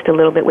practiced a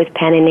little bit with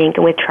pen and ink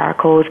and with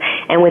charcoals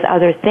and with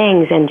other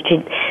things, and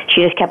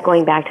she just kept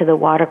going back to the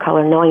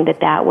watercolor, knowing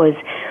that was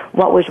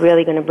what was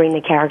really going to bring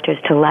the characters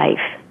to life.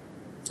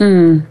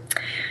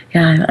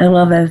 Yeah, I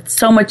love it. It's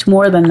so much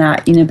more than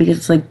that, because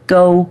it's like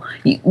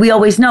we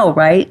always know,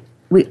 right?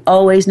 we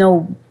always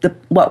know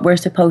what we're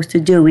supposed to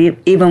do,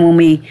 even when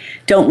we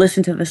don't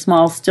listen to the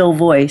small, still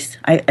voice.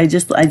 I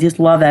just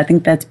love that. I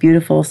think that's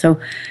beautiful. So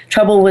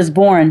Trouble was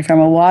born from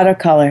a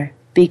watercolor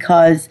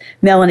because,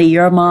 Melanie,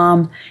 your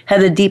mom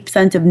had a deep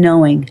sense of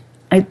knowing.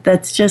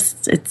 It's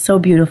so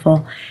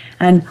beautiful.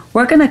 And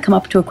we're going to come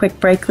up to a quick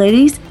break,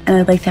 ladies, and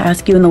I'd like to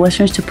ask you and the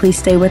listeners to please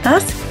stay with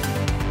us.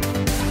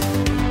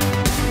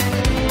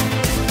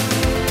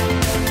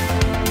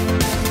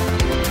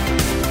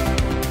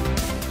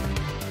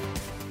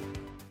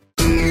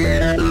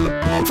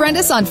 Friend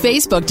us on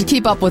Facebook to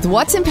keep up with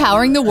what's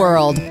empowering the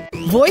world.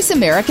 Voice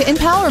America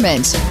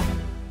Empowerment.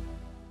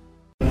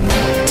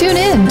 Tune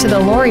in to the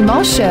Lori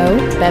Moss Show.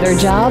 Better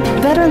job,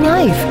 better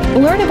life.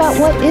 Learn about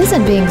what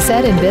isn't being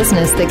said in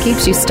business that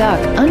keeps you stuck,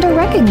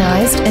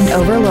 under-recognized, and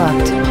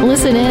overlooked.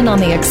 Listen in on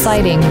the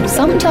exciting,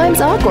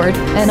 sometimes awkward,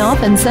 and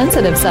often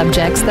sensitive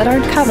subjects that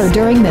aren't covered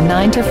during the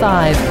 9 to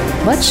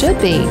 5, but should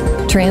be.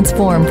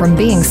 Transform from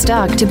being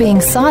stuck to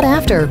being sought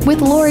after with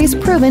Lori's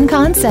proven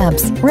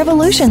concepts.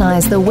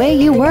 Revolutionize the way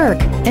you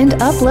work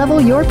and up-level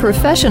your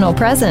professional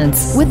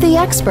presence with the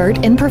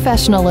expert in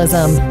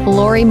professionalism,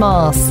 Lori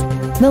Moss.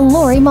 The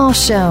Lori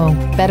Moss Show.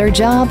 Better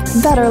job,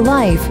 better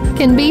life.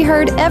 Can be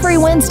heard every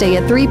Wednesday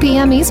at 3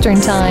 p.m. Eastern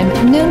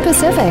Time, noon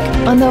Pacific,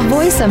 on the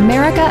Voice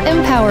America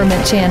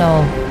Empowerment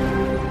Channel.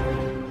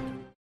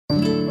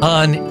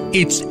 On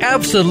It's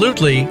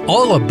Absolutely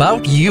All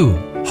About You,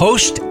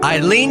 host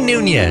Eileen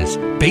Nunez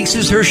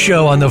bases her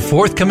show on the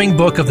forthcoming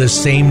book of the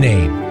same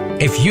name.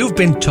 If you've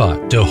been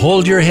taught to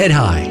hold your head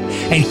high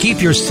and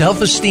keep your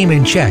self-esteem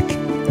in check,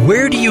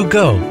 where do you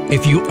go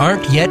if you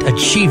aren't yet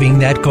achieving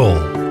that goal?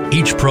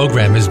 Each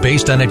program is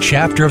based on a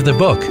chapter of the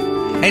book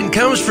and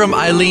comes from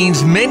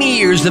Eileen's many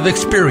years of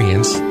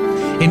experience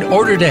in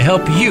order to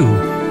help you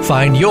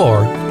find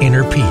your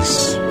inner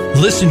peace.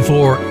 Listen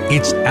for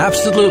It's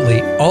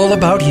Absolutely All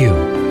About You,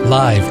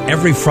 live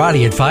every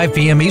Friday at 5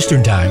 p.m.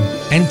 Eastern Time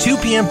and 2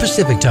 p.m.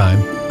 Pacific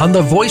Time on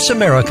the Voice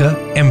America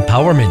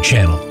Empowerment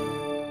Channel.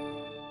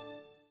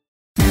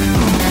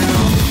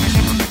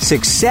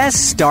 Success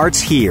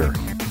starts here.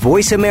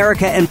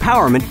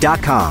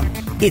 VoiceAmericaEmpowerment.com.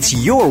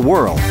 It's your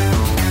world.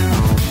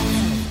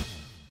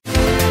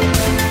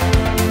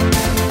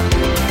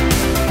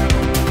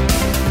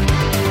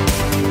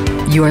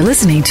 You are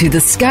listening to The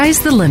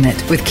Sky's the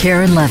Limit with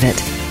Karen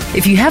Levitt.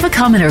 If you have a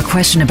comment or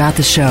question about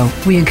the show,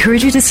 we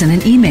encourage you to send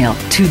an email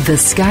to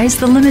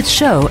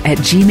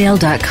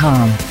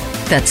thesky'sthelimitshow@gmail.com.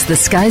 That's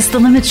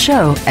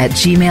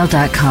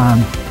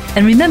thesky'sthelimitshow@gmail.com.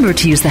 And remember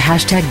to use the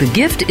hashtag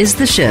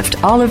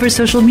 #TheGiftIsTheShift all over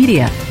social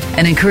media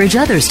and encourage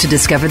others to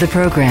discover the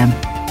program.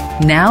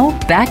 Now,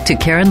 back to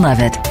Karen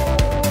Levitt.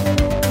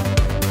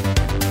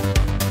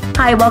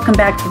 Hi, welcome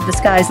back to The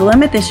Sky's the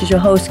Limit. This is your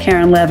host,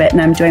 Karen Levitt, and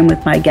I'm joined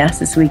with my guests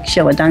this week,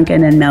 Sheila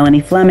Duncan and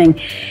Melanie Fleming,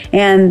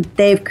 and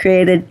they've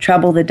created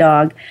Trouble the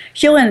Dog.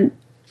 Sheila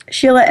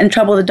and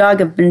Trouble the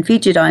Dog have been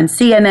featured on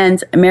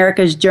CNN's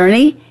America's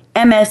Journey,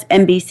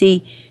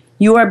 MSNBC,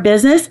 Your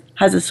Business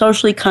Has a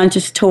Socially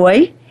Conscious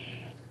Toy,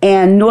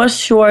 and North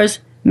Shore's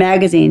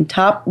Magazine,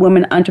 Top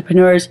Women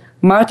Entrepreneurs,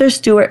 Martha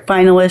Stewart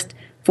finalist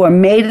for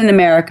Made in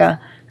America,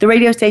 the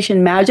radio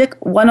station Magic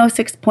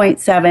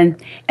 106.7,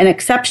 and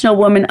Exceptional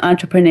Women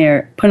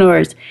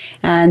Entrepreneurs.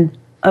 And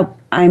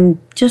I'm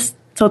just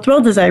so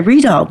thrilled as I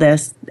read all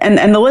this.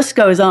 And the list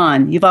goes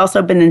on. You've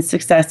also been in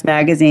Success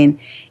Magazine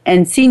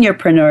and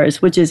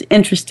Seniorpreneurs, which is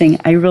interesting.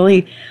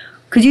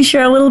 Could you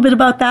share a little bit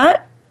about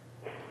that?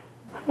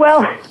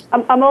 Well,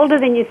 I'm older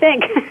than you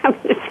think. I'm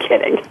just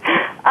kidding.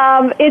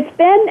 It's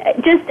been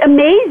just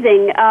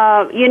amazing.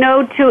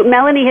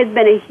 Melanie has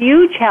been a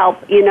huge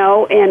help,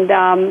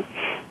 and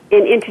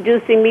in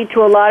introducing me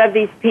to a lot of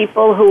these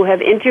people who have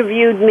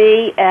interviewed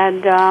me.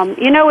 And,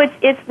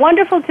 it's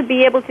wonderful to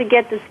be able to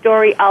get the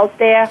story out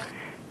there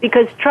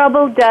because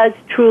Trouble does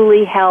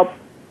truly help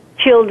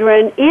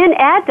children and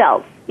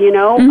adults,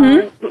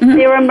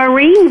 There are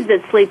Marines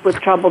that sleep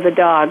with Trouble the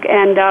dog.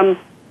 And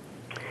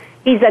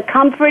he's a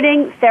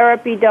comforting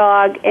therapy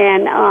dog,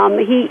 and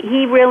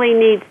he really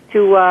needs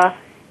to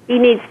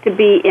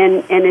be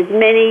in as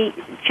many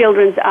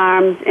children's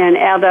arms and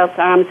adults'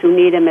 arms who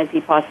need him as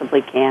he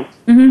possibly can.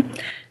 Mm-hmm.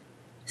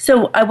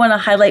 So I want to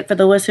highlight for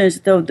the listeners,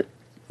 though,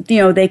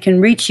 they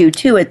can reach you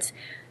too. It's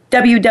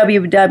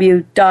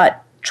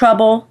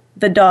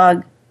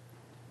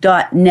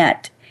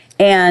www.troublethedog.net.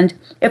 And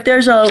if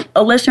there's a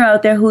listener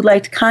out there who'd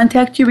like to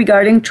contact you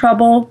regarding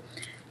Trouble,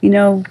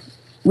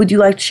 would you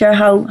like to share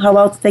how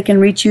else they can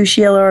reach you,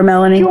 Sheila or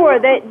Melanie? Sure.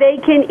 They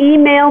can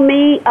email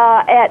me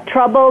at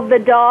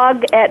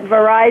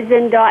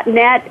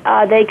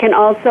troublethedog@verizon.net. They can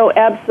also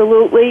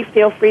absolutely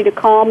feel free to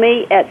call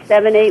me at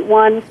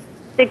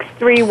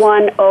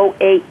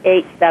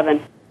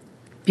 781-631-0887.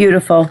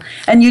 Beautiful.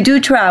 And you do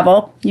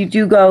travel. You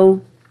do go,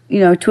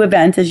 to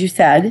events, as you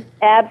said.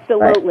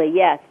 Absolutely. Right?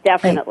 Yes,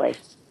 definitely. Right.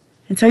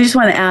 And so I just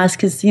want to ask,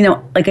 because,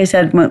 like I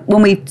said,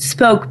 when we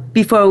spoke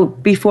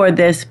before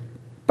this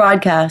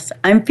broadcast,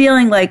 I'm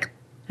feeling like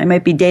I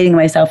might be dating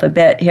myself a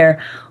bit here,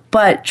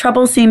 but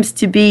Trouble seems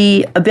to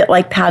be a bit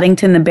like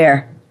Paddington the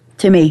Bear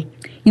to me.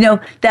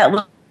 That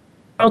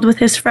world with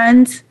his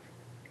friends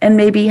and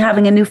maybe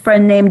having a new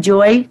friend named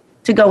Joy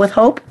to go with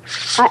Hope?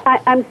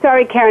 I'm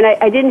sorry, Karen.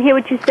 I didn't hear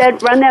what you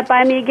said. Run that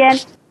by me again.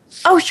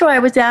 Oh, sure. I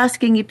was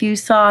asking if you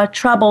saw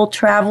trouble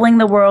traveling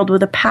the world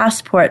with a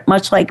passport,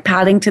 much like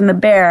Paddington the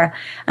Bear,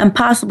 and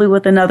possibly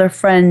with another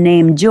friend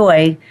named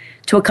Joy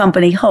to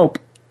accompany Hope.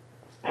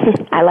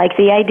 I like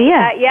the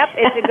idea. Yep,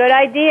 it's a good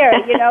idea.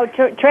 You know,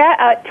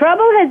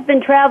 Trouble has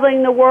been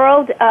traveling the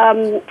world,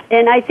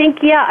 and I think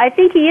he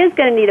is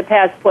going to need a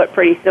passport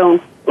pretty soon.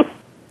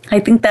 I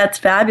think that's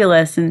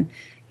fabulous, and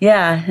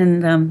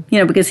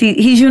because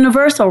he's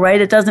universal, right?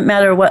 It doesn't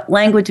matter what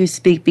language we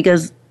speak,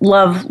 because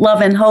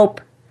love and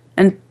hope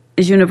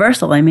is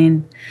universal. I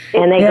mean,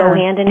 and they go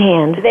hand in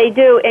hand. They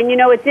do. And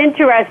it's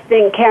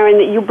interesting, Karen,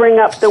 that you bring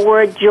up the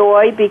word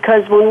joy,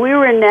 because when we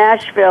were in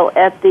Nashville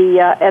at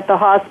the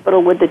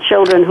hospital with the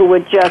children, who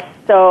were just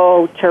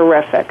so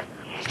terrific,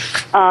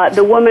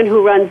 the woman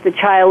who runs the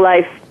Child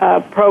Life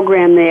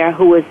program there,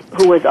 who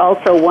was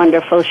also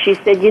wonderful, she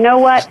said, "You know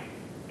what?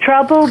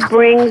 Trouble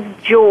brings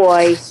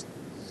joy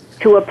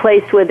to a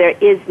place where there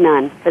is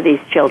none for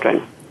these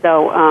children."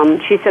 So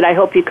she said, "I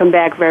hope you come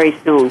back very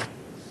soon."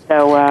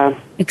 So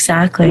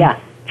exactly. Yeah,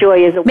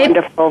 joy is a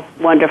wonderful,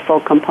 wonderful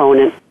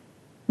component.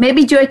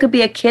 Maybe Joy could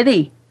be a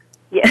kitty.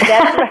 Yeah,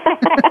 that's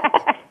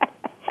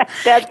right.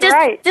 That's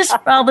right. Just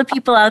for all the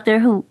people out there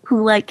who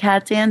like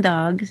cats and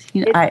dogs.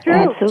 It's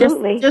true.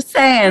 Absolutely. Just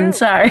saying.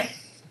 Sorry.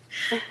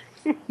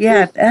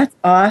 Yeah, that's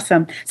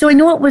awesome. So I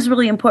know it was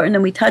really important,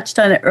 and we touched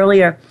on it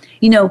earlier.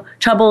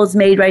 Trouble is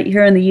made right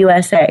here in the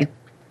USA,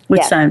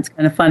 which sounds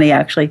kind of funny,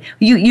 actually.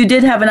 You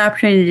did have an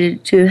opportunity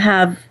to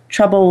have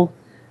Trouble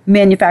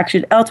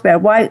manufactured elsewhere.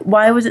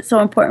 Why was it so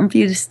important for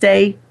you to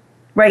stay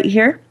right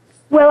here?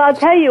 Well, I'll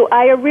tell you,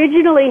 I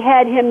originally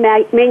had him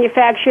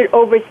manufactured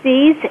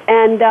overseas,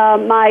 and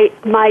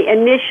my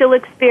initial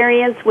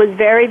experience was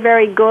very,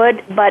 very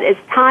good. But as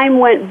time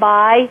went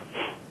by,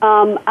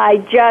 I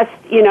just,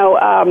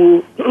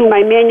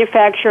 my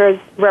manufacturer's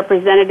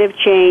representative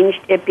changed.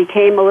 It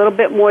became a little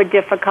bit more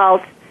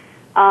difficult.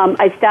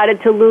 I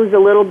started to lose a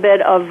little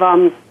bit of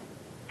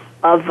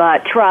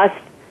trust.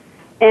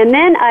 And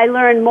then I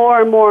learned more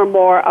and more and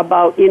more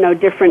about,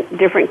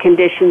 different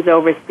conditions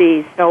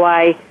overseas. So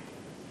I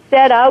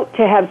set out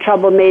to have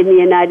Trouble made in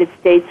the United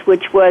States,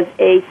 which was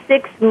a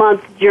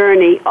 6-month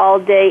journey all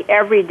day,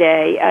 every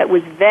day. It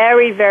was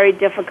very, very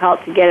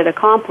difficult to get it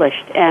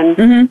accomplished.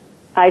 And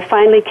I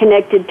finally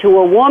connected to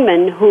a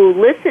woman who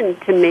listened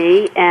to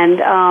me,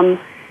 and,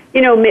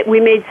 we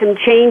made some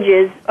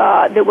changes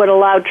that would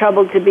allow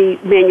Trouble to be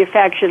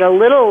manufactured a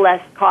little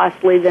less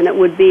costly than it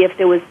would be if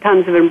there was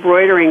tons of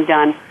embroidering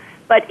done.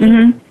 But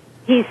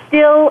he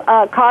still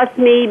cost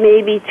me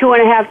maybe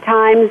 2.5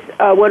 times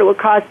what it would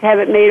cost to have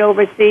it made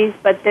overseas.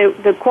 But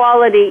the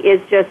quality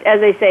is just,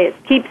 as I say, it's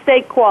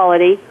keepsake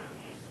quality,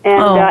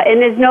 and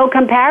there's no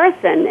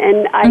comparison.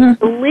 And I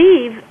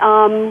believe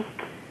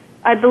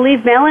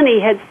Melanie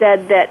had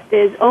said that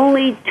there's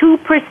only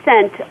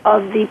 2%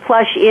 of the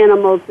plush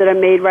animals that are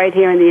made right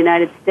here in the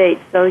United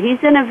States. So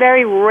he's in a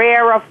very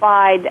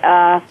rarefied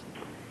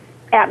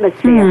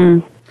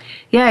atmosphere.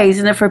 Yeah, he's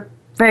in a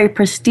very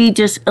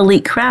prestigious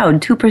elite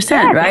crowd,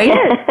 2%, right?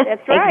 Yes,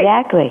 that's right.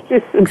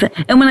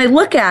 Exactly. And when I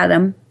look at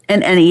him,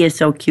 and he is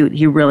so cute,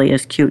 he really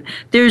is cute.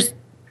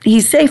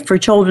 He's safe for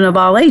children of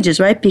all ages,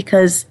 right?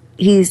 Because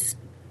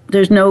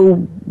there's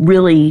nothing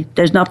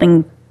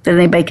that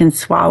anybody can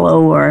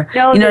swallow, or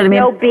no, you know what I mean?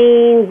 No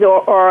beans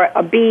or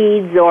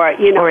beads or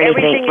or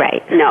everything.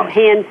 Right? No,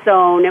 hand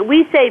sewn, and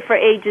we say for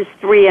ages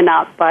 3 and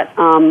up. But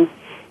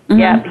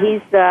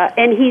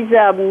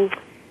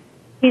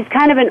he's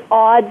kind of an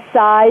odd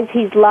size.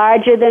 He's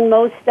larger than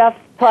most stuffed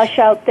plush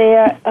out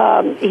there.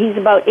 He's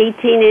about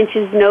 18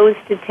 inches nose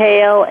to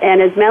tail,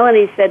 and as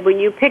Melanie said, when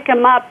you pick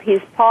him up,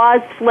 his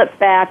paws flip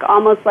back,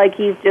 almost like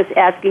he's just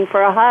asking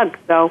for a hug.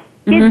 So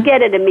kids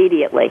get it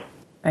immediately.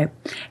 Right.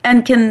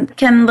 And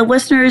can the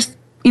listeners,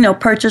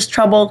 purchase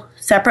Trouble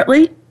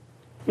separately?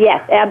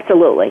 Yes,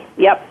 absolutely.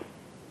 Yep.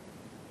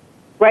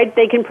 Right,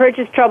 they can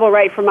purchase Trouble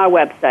right from our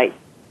website.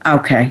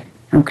 Okay.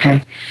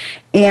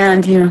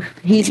 And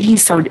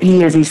he's so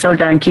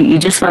darn cute. You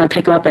just want to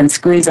pick him up and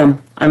squeeze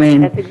him. I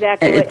mean, that's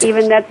exactly what.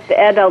 Even the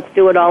adults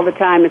do it all the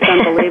time. It's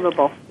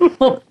unbelievable.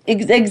 Well,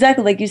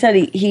 exactly like you said.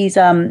 He's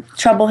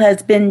Trouble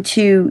has been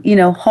to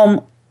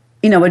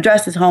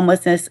addresses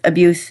homelessness,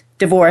 abuse,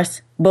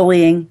 divorce,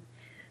 bullying.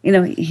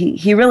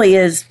 He really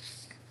is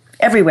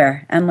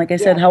everywhere. And like I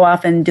said, how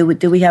often do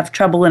we have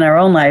trouble in our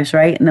own lives,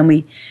 right? And then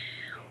we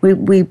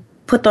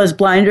put those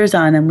blinders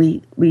on, and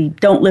we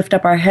don't lift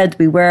up our heads.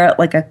 We wear it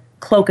like a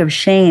cloak of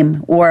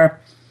shame, or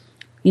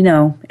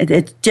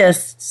it's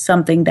just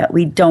something that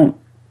we don't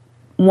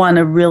want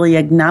to really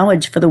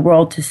acknowledge for the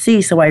world to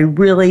see. So I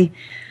really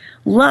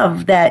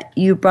love that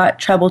you brought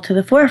Trouble to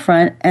the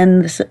forefront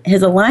and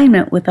his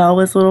alignment with all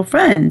his little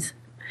friends.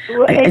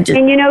 And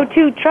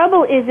too,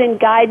 Trouble is in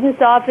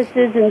guidance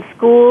offices and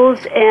schools,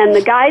 and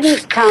the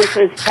guidance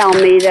counselors tell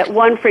me that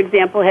one, for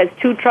example, has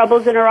 2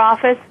 Troubles in her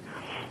office.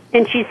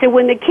 And she said,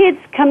 when the kids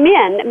come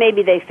in,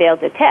 maybe they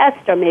failed a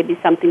test, or maybe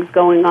something's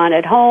going on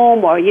at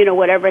home, or,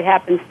 whatever it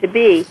happens to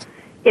be.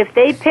 If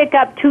they pick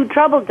up two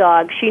trouble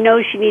dogs, she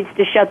knows she needs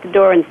to shut the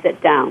door and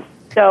sit down.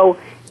 So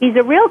he's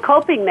a real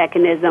coping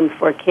mechanism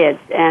for kids,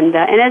 and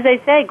as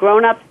I say,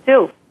 grown-ups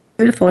too.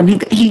 Beautiful.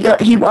 And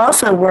he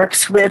also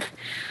works with,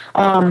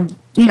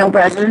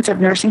 residents of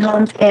nursing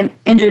homes and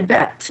injured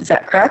vets. Is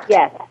that correct?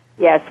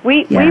 Yes.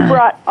 We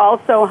brought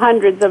also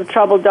hundreds of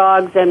trouble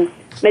dogs and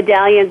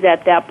medallions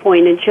at that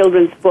point in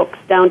children's books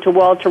down to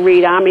Walter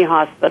Reed Army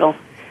Hospital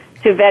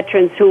to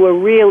veterans who were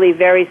really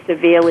very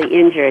severely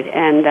injured.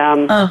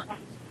 And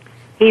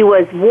he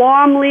was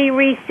warmly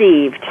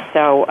received.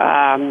 So,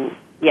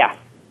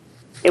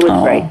 it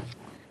was great.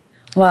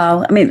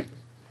 Wow. I mean,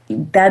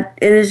 that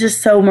it is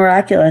just so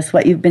miraculous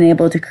what you've been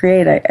able to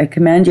create. I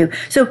commend you.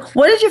 So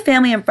what did your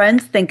family and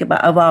friends think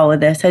of all of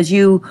this? As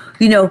you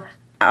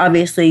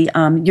obviously,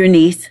 your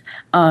niece,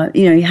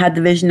 you had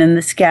the vision and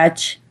the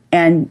sketch,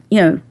 and,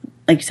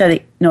 like you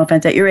said, no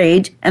offense, at your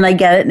age, and I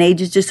get it, and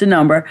age is just a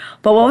number,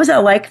 but what was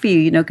that like for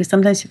you, because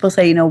sometimes people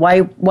say,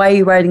 why are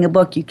you writing a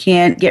book? You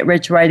can't get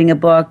rich writing a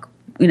book.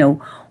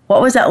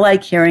 What was that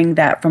like hearing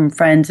that from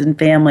friends and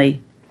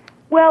family?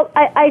 Well,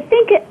 I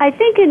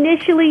think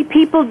initially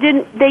people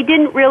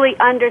didn't really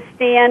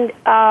understand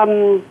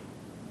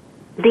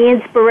the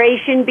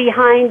inspiration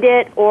behind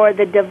it, or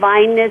the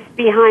divineness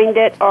behind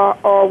it,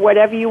 or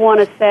whatever you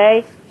want to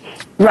say.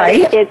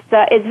 Right.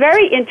 It's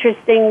very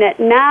interesting that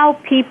now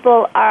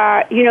people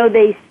are,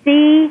 they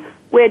see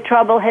where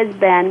trouble has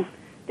been.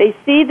 They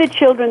see the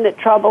children that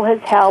trouble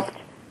has helped.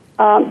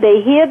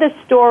 They hear the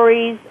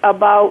stories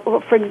about,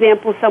 for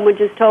example, someone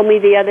just told me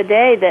the other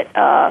day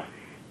that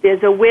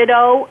there's a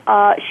widow,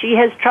 she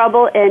has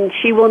trouble, and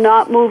she will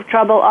not move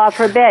trouble off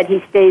her bed.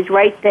 He stays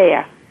right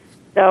there.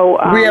 So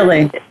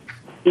really?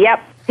 Yep.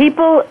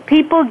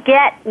 People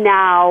get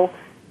now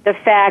the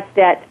fact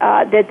that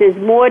there's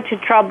more to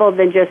trouble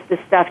than just a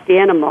stuffed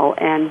animal.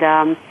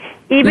 And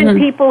even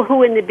people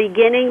who in the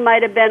beginning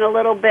might have been a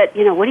little bit,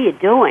 what are you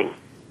doing?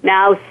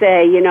 Now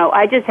say,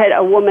 I just had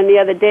a woman the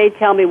other day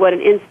tell me what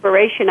an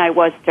inspiration I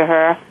was to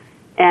her.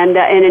 And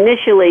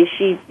initially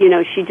she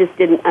just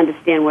didn't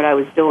understand what I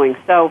was doing.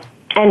 So,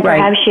 and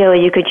perhaps, Sheila,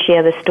 you could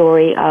share the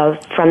story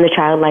from the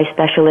child life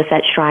specialist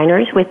at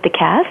Shriners with the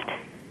cast?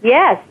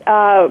 Yes.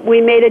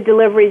 We made a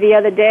delivery the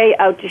other day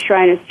out to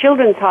Shriners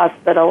Children's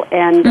Hospital,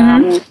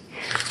 and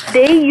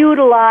they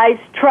utilize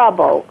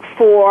trouble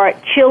for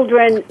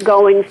children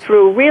going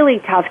through really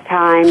tough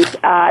times.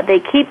 They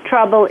keep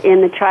trouble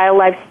in the child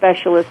life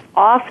specialist's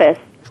office.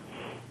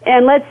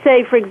 And let's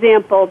say, for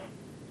example,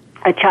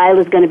 a child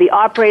is going to be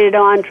operated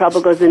on,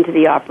 trouble goes into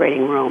the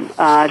operating room.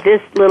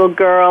 This little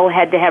girl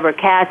had to have her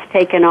cast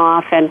taken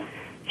off, and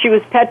she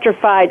was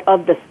petrified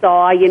of the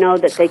saw,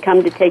 that they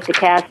come to take the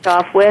cast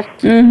off with.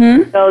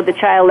 So the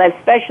child life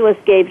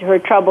specialist gave her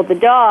Trouble the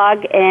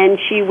dog, and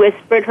she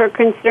whispered her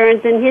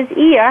concerns in his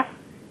ear,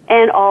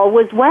 and all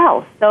was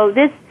well. So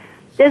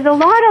there's a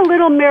lot of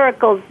little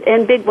miracles,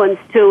 and big ones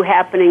too,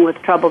 happening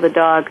with Trouble the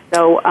dog.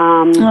 So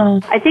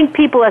I think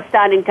people are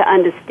starting to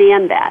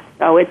understand that.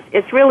 So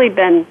it's really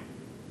been,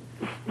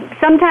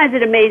 sometimes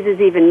it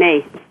amazes even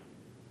me.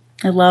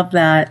 I love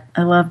that.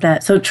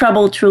 So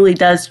trouble truly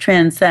does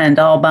transcend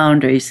all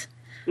boundaries.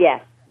 Yes,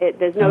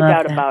 there's no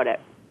doubt about it.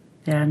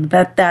 Yeah,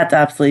 that's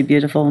absolutely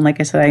beautiful. And like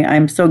I said,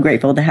 I'm so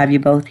grateful to have you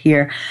both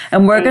here.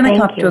 And we're going to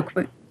come to a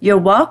quick. You're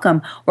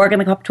welcome. We're going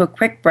to come to a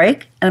quick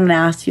break, and I'm going to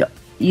ask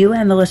you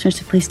and the listeners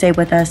to please stay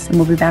with us, and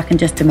we'll be back in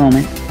just a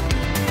moment.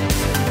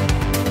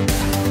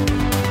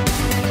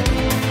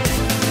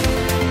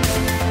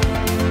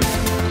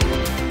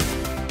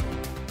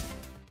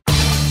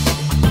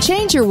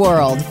 Change your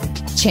world.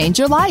 Change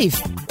your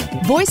life.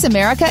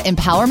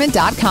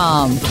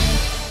 VoiceAmericaEmpowerment.com.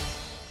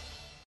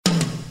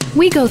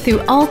 We go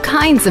through all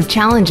kinds of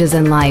challenges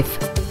in life.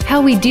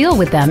 How we deal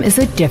with them is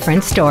a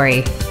different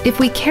story. If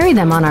we carry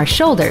them on our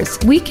shoulders,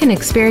 we can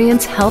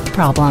experience health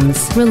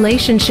problems,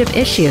 relationship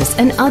issues,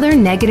 and other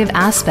negative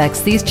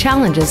aspects these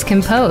challenges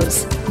can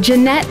pose.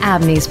 Jeanette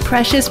Abney's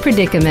Precious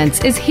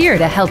Predicaments is here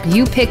to help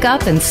you pick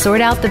up and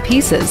sort out the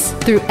pieces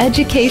through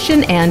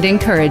education and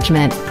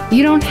encouragement.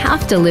 You don't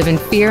have to live in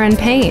fear and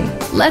pain.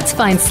 Let's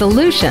find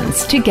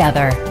solutions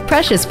together.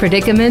 Precious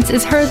Predicaments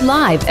is heard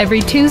live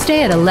every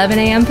Tuesday at 11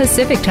 a.m.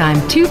 Pacific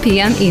Time, 2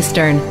 p.m.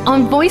 Eastern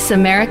on Voice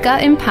America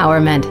Empowerment.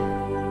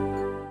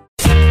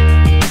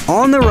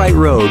 On the Right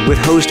Road with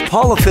host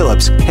Paula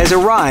Phillips has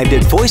arrived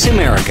at Voice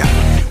America.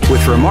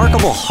 With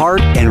remarkable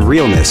heart and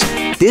realness,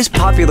 this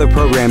popular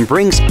program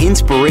brings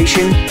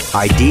inspiration,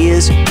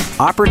 ideas,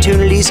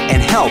 opportunities,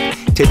 and help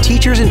to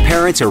teachers and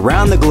parents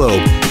around the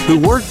globe who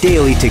work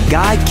daily to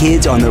guide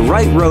kids on the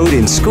right road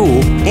in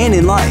school and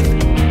in life.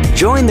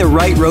 Join the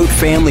Right Road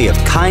family of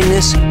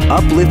kindness,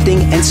 uplifting,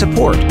 and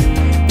support.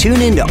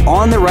 Tune in to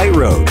On the Right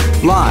Road,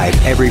 live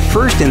every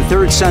first and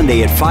third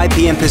Sunday at 5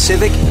 p.m.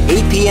 Pacific,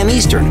 8 p.m.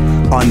 Eastern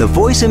on the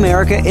Voice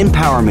America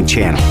Empowerment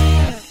Channel.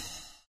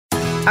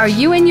 Are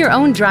you in your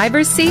own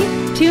driver's seat?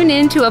 Tune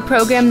in to a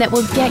program that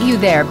will get you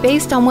there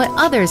based on what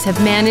others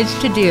have managed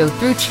to do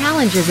through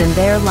challenges in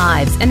their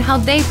lives and how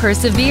they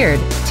persevered.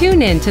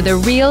 Tune in to The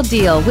Real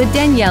Deal with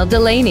Danielle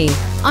Delaney.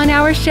 On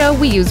our show,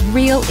 we use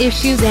real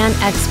issues and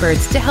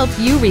experts to help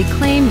you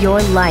reclaim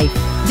your life.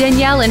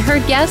 Danielle and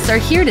her guests are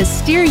here to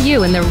steer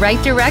you in the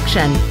right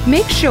direction.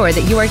 Make sure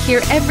that you are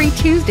here every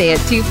Tuesday at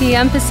 2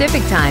 p.m.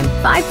 Pacific Time,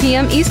 5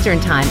 p.m. Eastern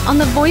Time on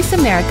the Voice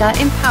America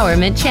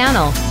Empowerment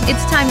Channel.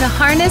 It's time to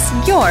harness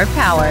your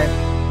power.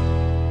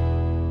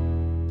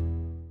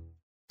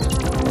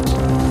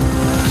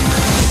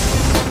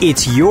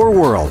 It's your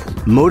world.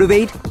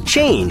 Motivate,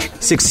 change,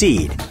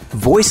 succeed.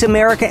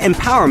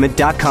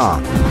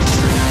 VoiceAmericaEmpowerment.com.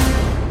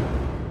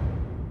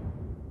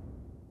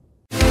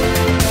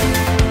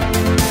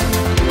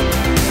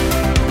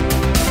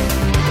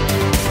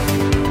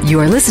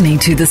 You are listening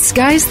to The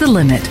Sky's the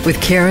Limit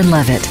with Karen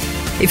Levitt.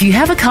 If you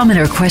have a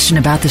comment or question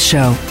about the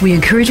show, we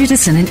encourage you to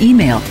send an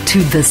email to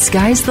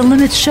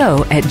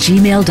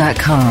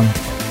thesky'sthelimitshow@gmail.com.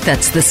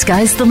 That's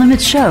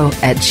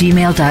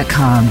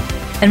thesky'sthelimitshow@gmail.com.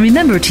 And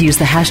remember to use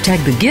the hashtag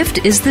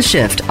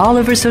 #TheGiftIsTheShift all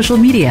over social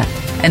media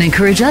and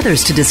encourage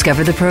others to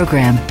discover the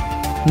program.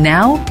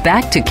 Now,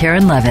 back to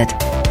Karen Levitt.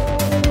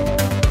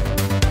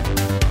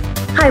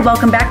 Hi,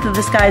 welcome back to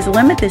The Sky's the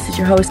Limit. This is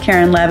your host,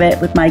 Karen Levitt,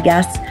 with my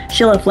guests,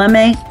 Sheila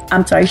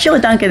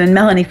Duncan and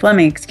Melanie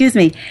Fleming, excuse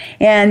me.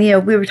 And,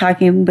 we were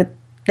talking with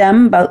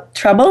them about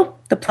Trouble,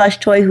 the plush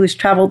toy who's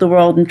traveled the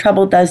world, and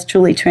Trouble does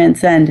truly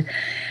transcend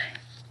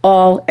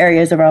all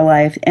areas of our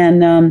life.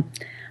 And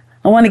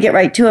I want to get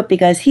right to it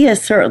because he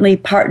has certainly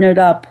partnered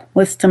up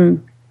with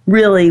some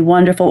really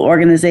wonderful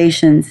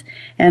organizations.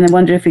 And I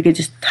wonder if we could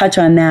just touch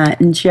on that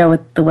and share with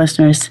the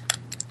listeners.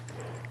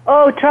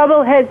 Oh,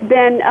 Trouble has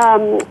been,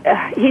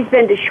 he's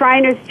been to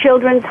Shriners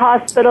Children's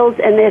Hospitals,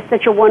 and they're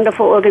such a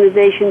wonderful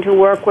organization to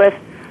work with.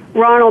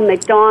 Ronald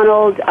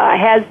McDonald,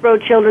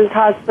 Hasbro Children's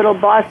Hospital,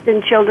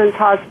 Boston Children's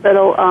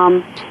Hospital.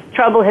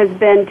 Trouble has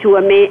been to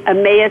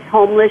Emmaus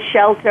Homeless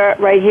Shelter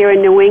right here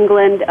in New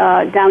England,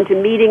 down to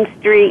Meeting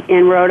Street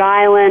in Rhode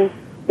Island,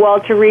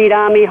 Walter Reed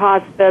Army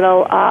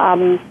Hospital,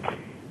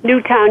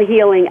 Newtown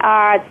Healing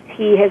Arts.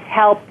 He has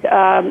helped,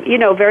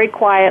 very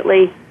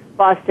quietly,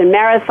 Boston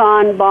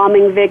Marathon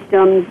bombing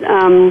victims.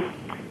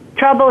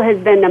 Trouble has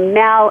been to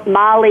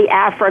Mali,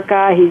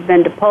 Africa. He's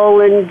been to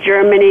Poland,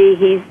 Germany.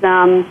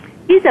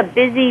 He's a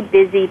busy,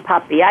 busy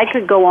puppy. I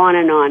could go on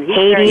and on.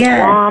 Haiti,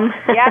 Guam.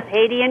 Yes,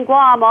 Haiti and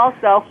Guam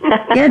also.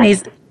 Yeah, and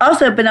he's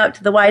also been out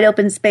to the wide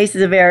open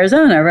spaces of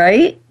Arizona,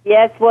 right?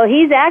 Yes, well,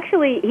 he's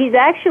actually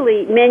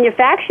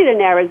manufactured in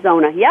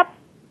Arizona. Yep.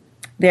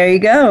 There you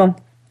go.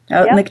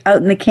 Out in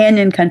the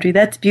canyon country.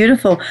 That's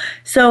beautiful.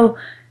 So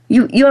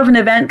you have an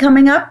event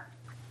coming up?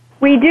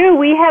 We do.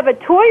 We have a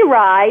toy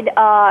ride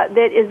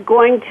that is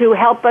going to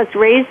help us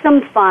raise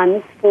some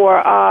funds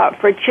for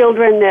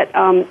children that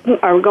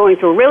are going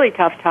through really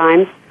tough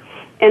times.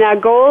 And our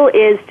goal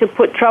is to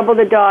put Trouble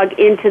the dog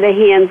into the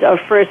hands of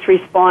first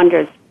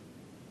responders,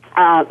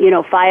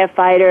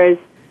 firefighters,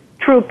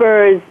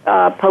 troopers,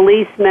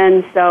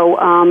 policemen. So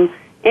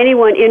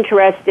anyone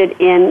interested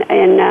in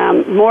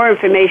more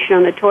information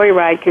on the toy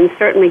ride can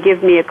certainly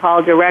give me a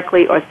call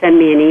directly or send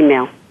me an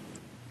email.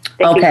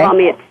 They can call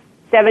me at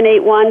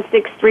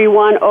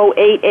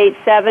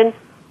 781-631-0887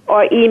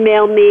 or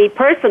email me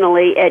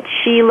personally at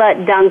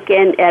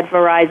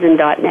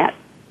SheilaDuncan@Verizon.net.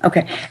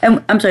 Okay.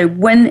 And I'm sorry,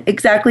 when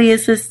exactly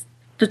is this,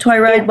 the toy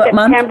ride? What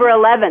month? September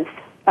 11th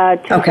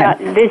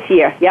this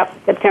year. Yep,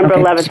 September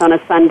 11th on a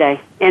Sunday.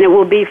 And it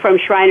will be from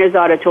Shriners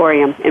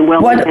Auditorium in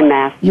Wilmington,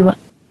 Mass.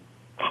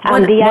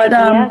 The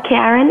idea,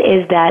 Karen,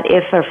 is that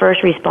if a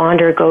first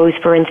responder goes,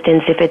 for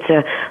instance, if it's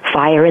a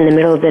fire in the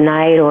middle of the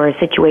night or a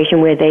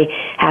situation where they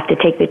have to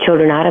take the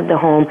children out of the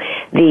home,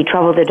 the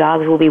Trouble the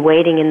dogs will be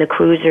waiting in the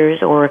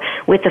cruisers or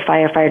with the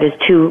firefighters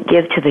to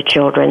give to the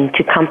children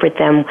to comfort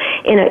them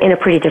in a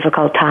pretty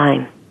difficult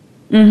time.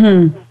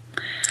 Mm-hmm.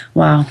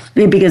 Wow.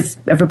 Because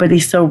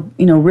everybody's so,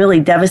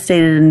 really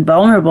devastated and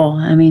vulnerable.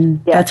 I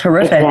mean, that's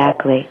horrific.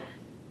 Exactly.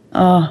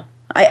 Oh,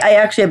 I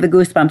actually have the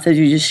goosebumps as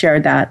you just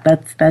shared that.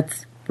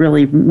 That's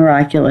really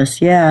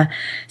miraculous. Yeah.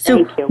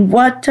 So thank you.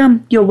 What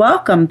you're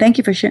welcome. Thank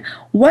you for sharing.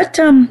 What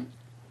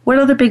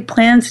other big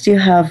plans do you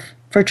have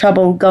for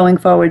Trouble going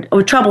forward?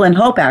 Or Trouble and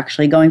Hope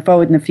actually going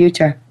forward in the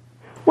future?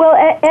 Well,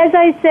 as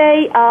I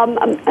say,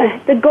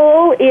 the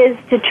goal is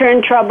to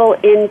turn Trouble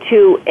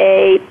into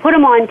put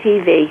him on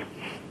TV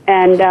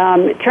and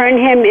turn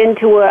him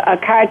into a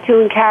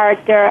cartoon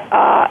character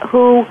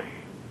who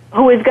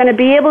is going to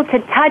be able to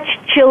touch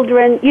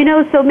children,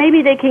 so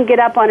maybe they can get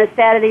up on a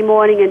Saturday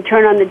morning and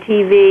turn on the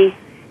TV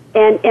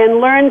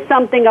and learn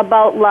something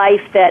about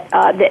life that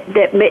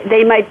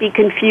they might be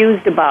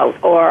confused about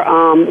or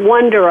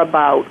wonder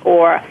about,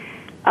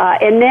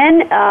 and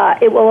then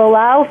it will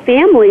allow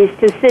families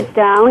to sit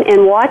down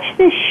and watch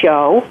this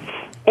show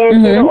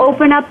and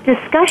open up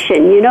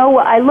discussion.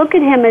 I look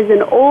at him as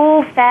an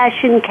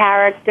old-fashioned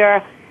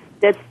character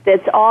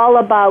that's all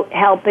about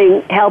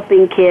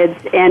helping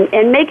kids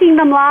and making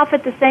them laugh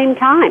at the same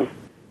time.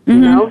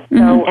 And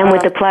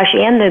with the plush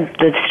and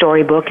the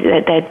storybook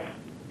that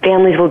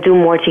families will do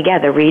more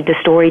together, read the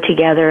story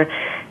together,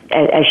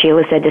 as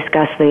Sheila said,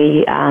 discuss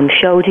the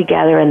show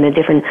together and the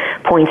different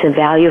points of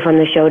value from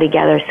the show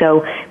together.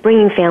 So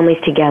bringing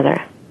families together.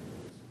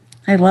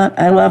 I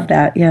love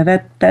that. Yeah,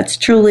 that's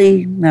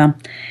truly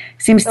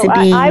seems to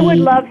be. I would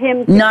love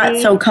him to not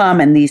so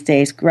common these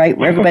days, right?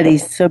 Where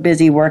everybody's so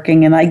busy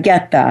working, and I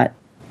get that.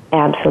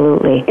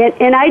 Absolutely.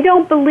 And I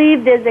don't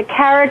believe there's a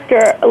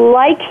character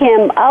like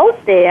him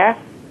out there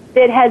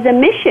that has a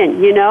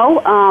mission, you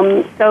know.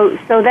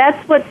 So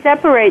that's what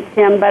separates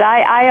him. But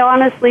I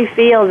honestly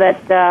feel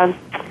that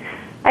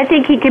I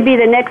think he could be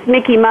the next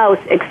Mickey Mouse,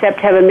 except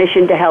have a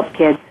mission to help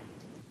kids.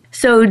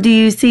 So do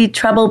you see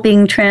Trouble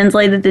being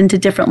translated into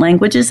different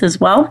languages as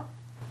well?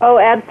 Oh,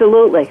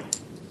 absolutely.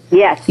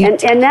 Yes.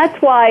 And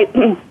that's why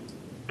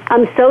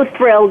I'm so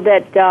thrilled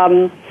that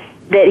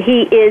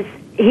that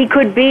he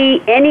could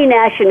be any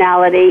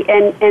nationality,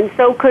 and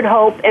so could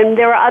Hope. And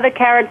there are other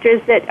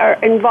characters that are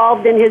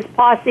involved in his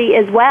posse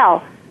as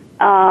well.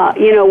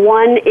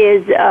 One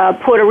is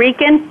Puerto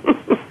Rican,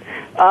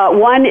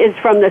 one is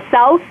from the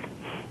South.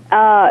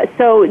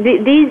 So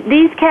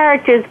these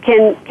characters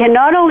can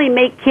not only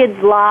make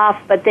kids laugh,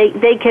 but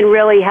they can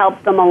really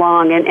help them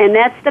along, and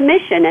that's the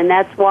mission, and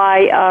that's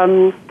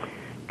why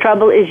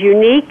Trouble is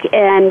unique.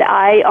 And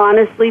I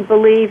honestly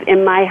believe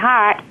in my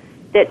heart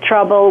that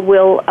Trouble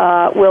will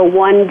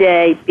one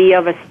day be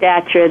of a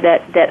stature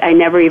that I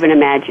never even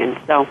imagined.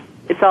 So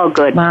it's all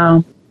good.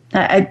 Wow,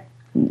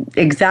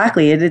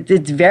 exactly.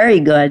 It's very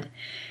good.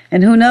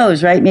 And who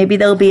knows, right? Maybe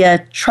there'll be a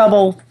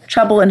Trouble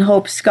and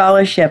Hope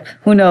scholarship.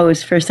 Who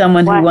knows, for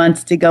someone who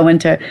wants to go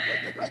into,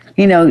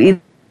 who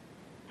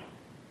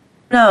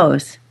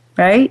knows,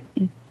 right?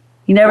 You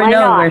never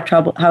know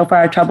how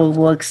far Trouble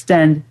will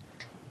extend.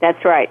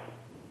 That's right.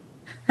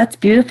 That's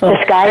beautiful.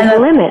 The sky's the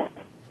limit.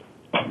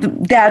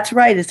 That's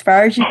right, as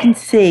far as you can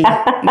see.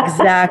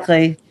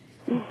 Exactly.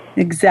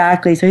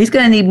 So he's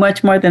going to need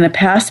much more than a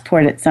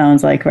passport, it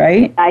sounds like,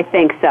 right? I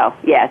think so,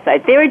 yes.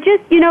 There are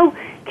just,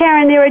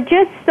 Karen, there are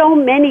just so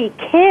many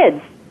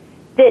kids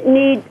that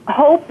need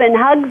hope and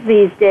hugs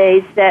these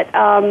days that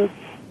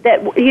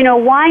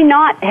why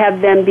not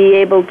have them be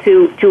able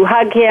to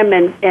hug him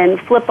and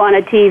flip on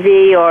a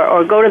TV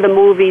or go to the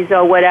movies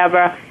or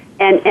whatever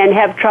and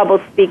have Trouble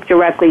speak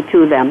directly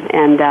to them.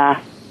 And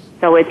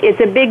so it's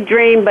a big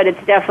dream, but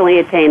it's definitely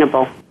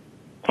attainable.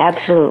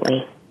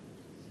 Absolutely.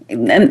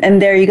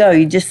 And there you go.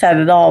 You just said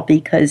it all,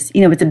 because,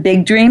 it's a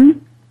big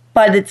dream,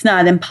 but it's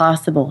not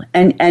impossible.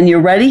 And you're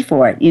ready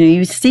for it.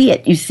 You see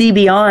it. You see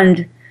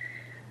beyond.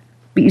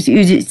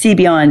 You see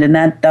beyond. And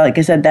that, like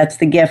I said, that's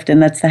the gift.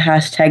 And that's the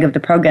hashtag of the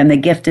program. The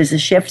gift is a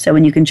shift. So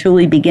when you can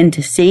truly begin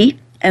to see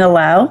and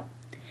allow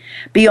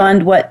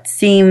beyond what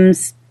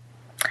seems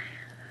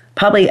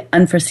probably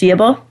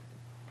unforeseeable,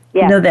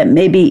 that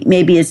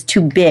maybe is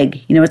too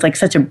big. It's like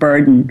such a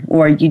burden,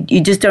 or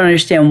you just don't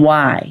understand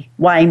why.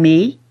 Why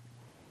me?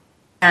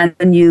 And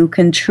when you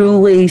can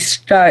truly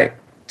start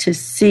to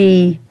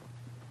see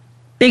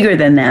bigger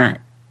than that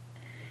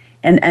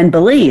and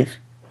believe,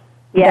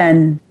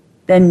 then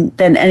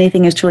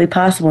anything is truly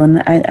possible.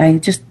 And I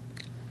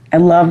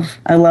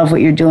love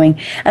what you're doing.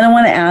 And I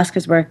want to ask,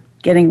 because we're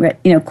getting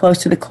close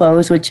to the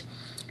close, which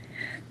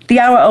the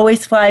hour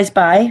always flies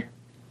by,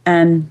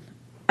 and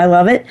I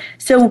love it.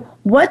 So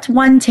what's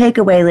one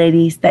takeaway,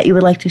 ladies, that you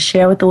would like to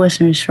share with the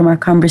listeners from our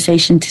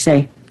conversation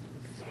today?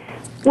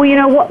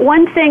 Well,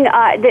 one thing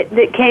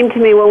that came to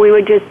me when we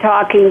were just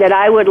talking that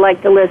I would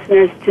like the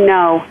listeners to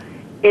know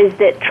is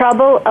that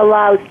Trouble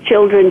allows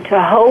children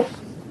to hope,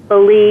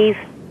 believe,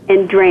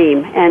 and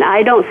dream. And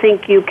I don't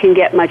think you can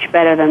get much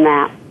better than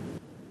that.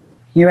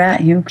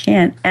 You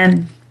can't.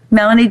 And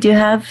Melanie, do you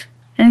have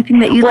anything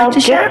that you'd like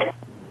to share?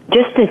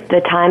 Just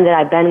the time that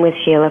I've been with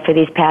Sheila for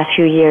these past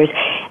few years,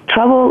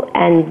 Trouble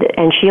and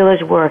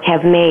Sheila's work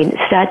have made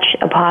such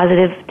a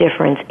positive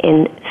difference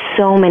in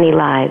so many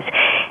lives.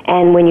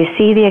 And when you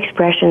see the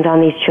expressions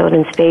on these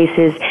children's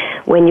faces,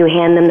 when you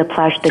hand them the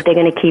plush that they're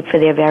going to keep for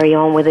their very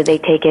own, whether they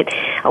take it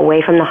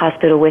away from the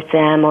hospital with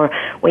them, or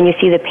when you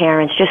see the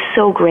parents just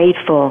so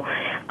grateful,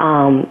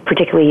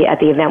 particularly at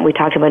the event we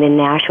talked about in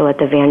Nashville at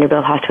the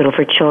Vanderbilt Hospital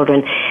for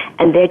Children,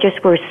 and they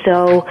just were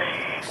so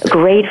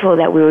grateful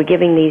that we were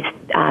giving these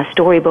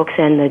storybooks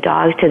and the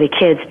dogs to the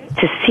kids.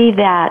 To see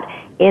that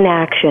in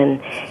action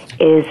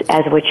is,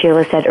 as what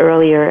Sheila said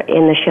earlier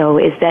in the show,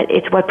 is that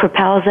it's what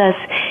propels us,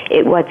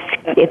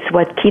 it's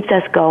what keeps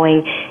us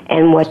going,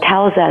 and what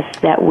tells us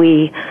that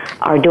we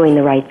are doing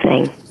the right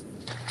thing.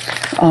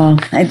 Oh,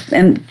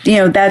 and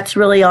that's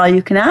really all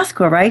you can ask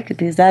for, right?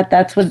 Because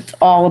that's what it's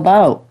all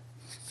about.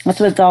 That's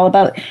what it's all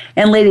about.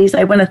 And ladies,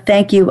 I want to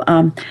thank you,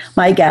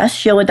 my guests,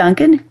 Sheila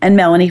Duncan and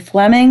Melanie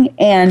Fleming,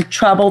 and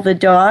Trouble the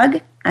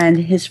dog and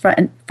his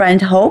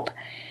friend Hope.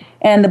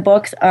 And the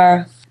books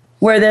are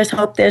Where There's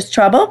Hope, There's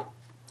Trouble.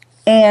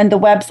 And the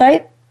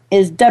website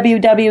is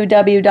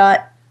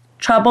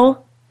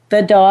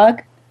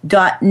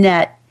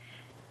www.troublethedog.net.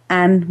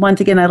 And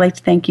once again, I'd like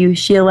to thank you,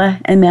 Sheila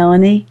and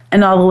Melanie,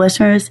 and all the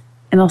listeners.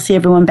 And I'll see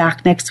everyone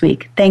back next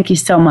week. Thank you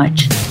so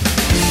much.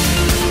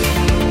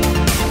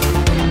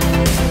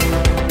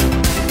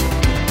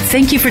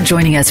 Thank you for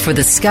joining us for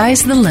The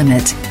Sky's the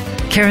Limit.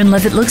 Karen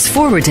Levitt looks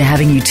forward to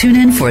having you tune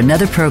in for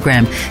another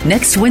program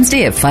next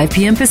Wednesday at 5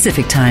 p.m.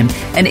 Pacific Time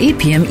and 8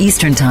 p.m.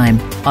 Eastern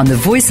Time on the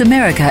Voice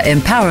America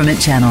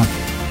Empowerment Channel.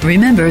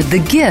 Remember, the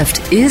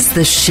gift is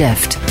the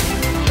shift.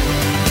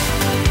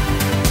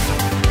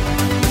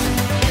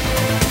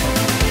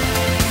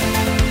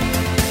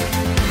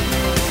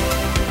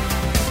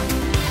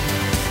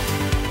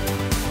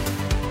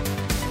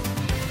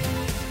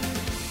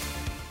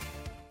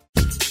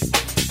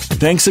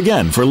 Thanks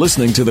again for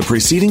listening to the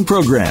preceding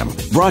program,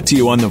 brought to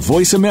you on the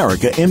Voice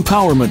America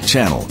Empowerment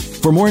Channel.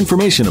 For more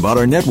information about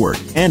our network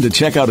and to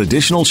check out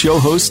additional show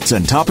hosts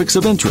and topics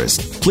of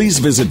interest, please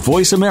visit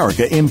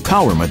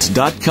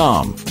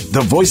voiceamericaempowerment.com.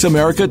 The Voice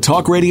America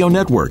Talk Radio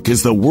Network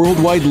is the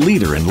worldwide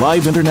leader in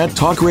live Internet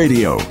talk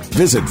radio.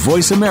 Visit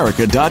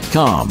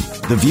voiceamerica.com.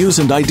 The views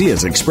and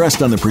ideas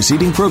expressed on the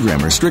preceding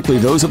program are strictly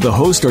those of the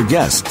host or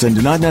guests and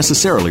do not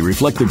necessarily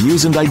reflect the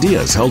views and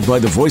ideas held by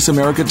the Voice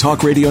America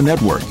Talk Radio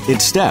Network,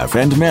 its staff,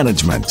 and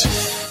management.